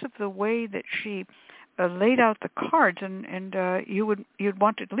because of the way that she laid out the cards, and you'd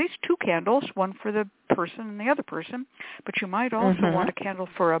want at least 2 candles, one for the person and the other person, but you might also want a candle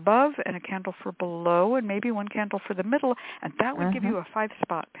for above and a candle for below, and maybe one candle for the middle, and that would give you a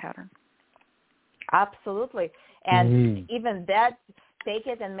 5-spot pattern. Absolutely, and even that, take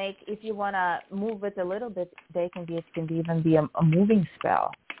it and make. If you want to move it a little bit, it can even be a moving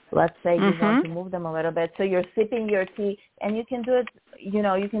spell. Let's say you want to move them a little bit, so you're sipping your tea, and you can do it. You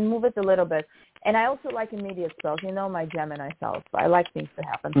can move it a little bit. And I also like immediate spells. My Gemini self. I like things to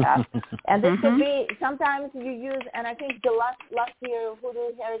happen fast. And this could be, sometimes you use, and I think the last year,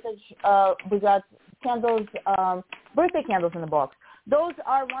 Hoodoo Heritage, we got candles, birthday candles in the box. Those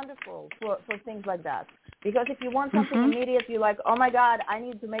are wonderful for things like that. Because if you want something immediate, you're like, oh my God, I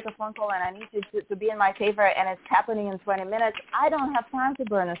need to make a phone call and I need to be in my favor and it's happening in 20 minutes. I don't have time to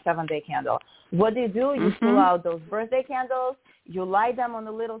burn a 7-day candle. What do? You pull out those birthday candles, you light them on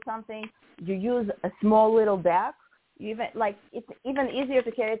a little something, you use a small little deck. It's even easier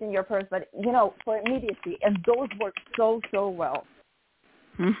to carry it in your purse, but, for immediacy. And those work so well.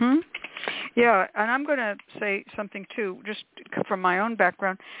 Yeah, and I'm going to say something too, just from my own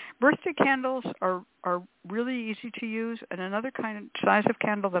background. Birthday candles are really easy to use, and another kind of size of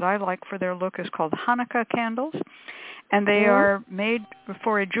candle that I like for their look is called Hanukkah candles, and they are made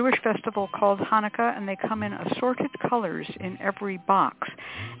for a Jewish festival called Hanukkah, and they come in assorted colors in every box,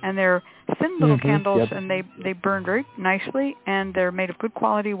 and they're thin little candles, and they burn very nicely, and they're made of good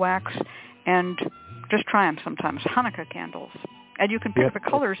quality wax, and just try them sometimes. Hanukkah candles. And you can pick the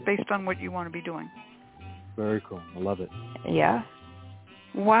colors based on what you want to be doing. Very cool. I love it. Yeah.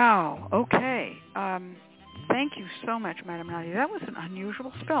 Wow. Okay. Thank you so much, Madam Nadia. That was an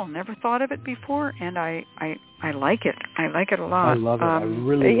unusual spell. Never thought of it before, and I like it. I like it a lot. I love it. I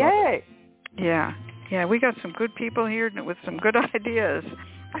really love it. Yeah. We got some good people here with some good ideas.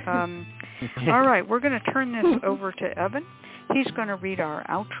 All right. We're going to turn this over to Evan. He's going to read our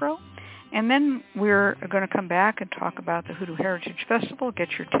outro. And then we're going to come back and talk about the Hoodoo Heritage Festival.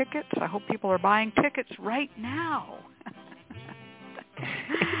 Get your tickets. I hope people are buying tickets right now.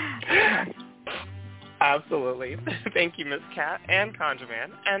 Absolutely. Thank you, Ms. Kat and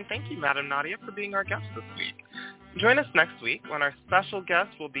ConjureMan. And thank you, Madam Nadia, for being our guest this week. Join us next week when our special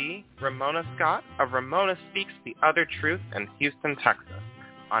guest will be Ramona Scott of Ramona Speaks the Other Truth in Houston, Texas,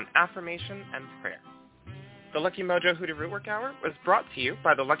 on affirmation and prayer. The Lucky Mojo Hoodoo Rootwork Hour was brought to you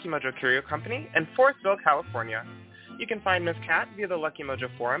by the Lucky Mojo Curio Company in Forestville, California. You can find Ms. Kat via the Lucky Mojo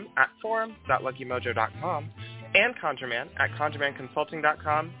forum at forum.luckymojo.com and ConjureMan at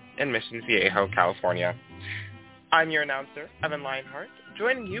conjuremanconsulting.com in Mission Viejo, California. I'm your announcer, Evan Lionheart,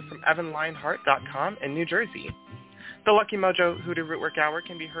 joining you from evanlionheart.com in New Jersey. The Lucky Mojo Hoodoo Rootwork Hour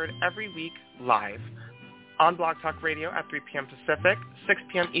can be heard every week live on Blog Talk Radio at 3 p.m. Pacific, 6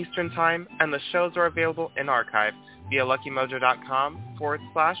 p.m. Eastern Time, and the shows are available in archive via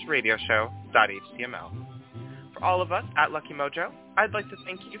luckymojo.com/radioshow.html. For all of us at Lucky Mojo, I'd like to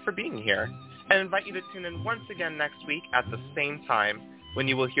thank you for being here and invite you to tune in once again next week at the same time when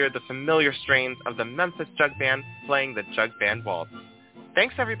you will hear the familiar strains of the Memphis Jug Band playing the Jug Band Waltz.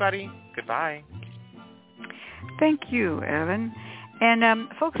 Thanks, everybody. Goodbye. Thank you, Evan. And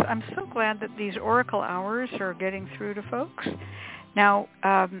folks, I'm so glad that these Oracle hours are getting through to folks. Now,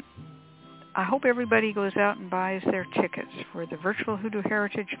 I hope everybody goes out and buys their tickets for the Virtual Hoodoo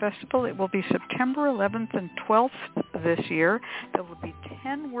Heritage Festival. It will be September 11th and 12th this year. There will be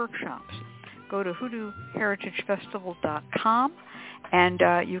 10 workshops. Go to hoodooheritagefestival.com, and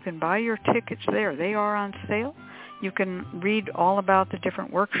you can buy your tickets there. They are on sale. You can read all about the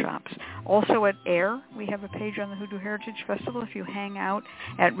different workshops. Also at AIR, we have a page on the Hoodoo Heritage Festival. If you hang out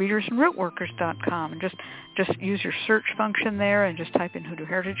at readersandrootworkers.com and just use your search function there and just type in Hoodoo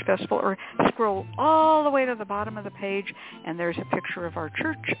Heritage Festival, or scroll all the way to the bottom of the page and there's a picture of our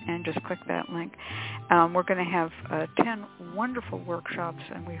church, and just click that link. We're going to have 10 wonderful workshops,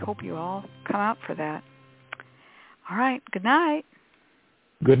 and we hope you all come out for that. All right. Good night.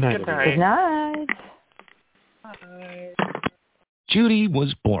 Good night. Good night. Good night. Judy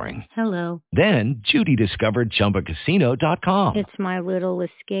was boring. Hello. Then Judy discovered ChumbaCasino.com. It's my little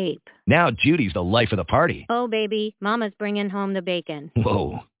escape. Now Judy's the life of the party. Oh, baby, mama's bringing home the bacon.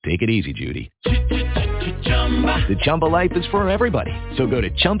 Whoa, take it easy, Judy. The Chumba life is for everybody. So go to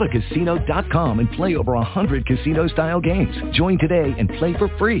ChumbaCasino.com and play over 100 casino-style games. Join today and play for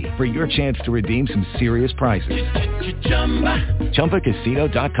free for your chance to redeem some serious prizes.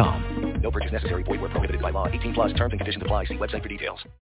 ChumbaCasino.com. No purchase necessary. Void where prohibited by law. 18+ terms and conditions apply. See website for details.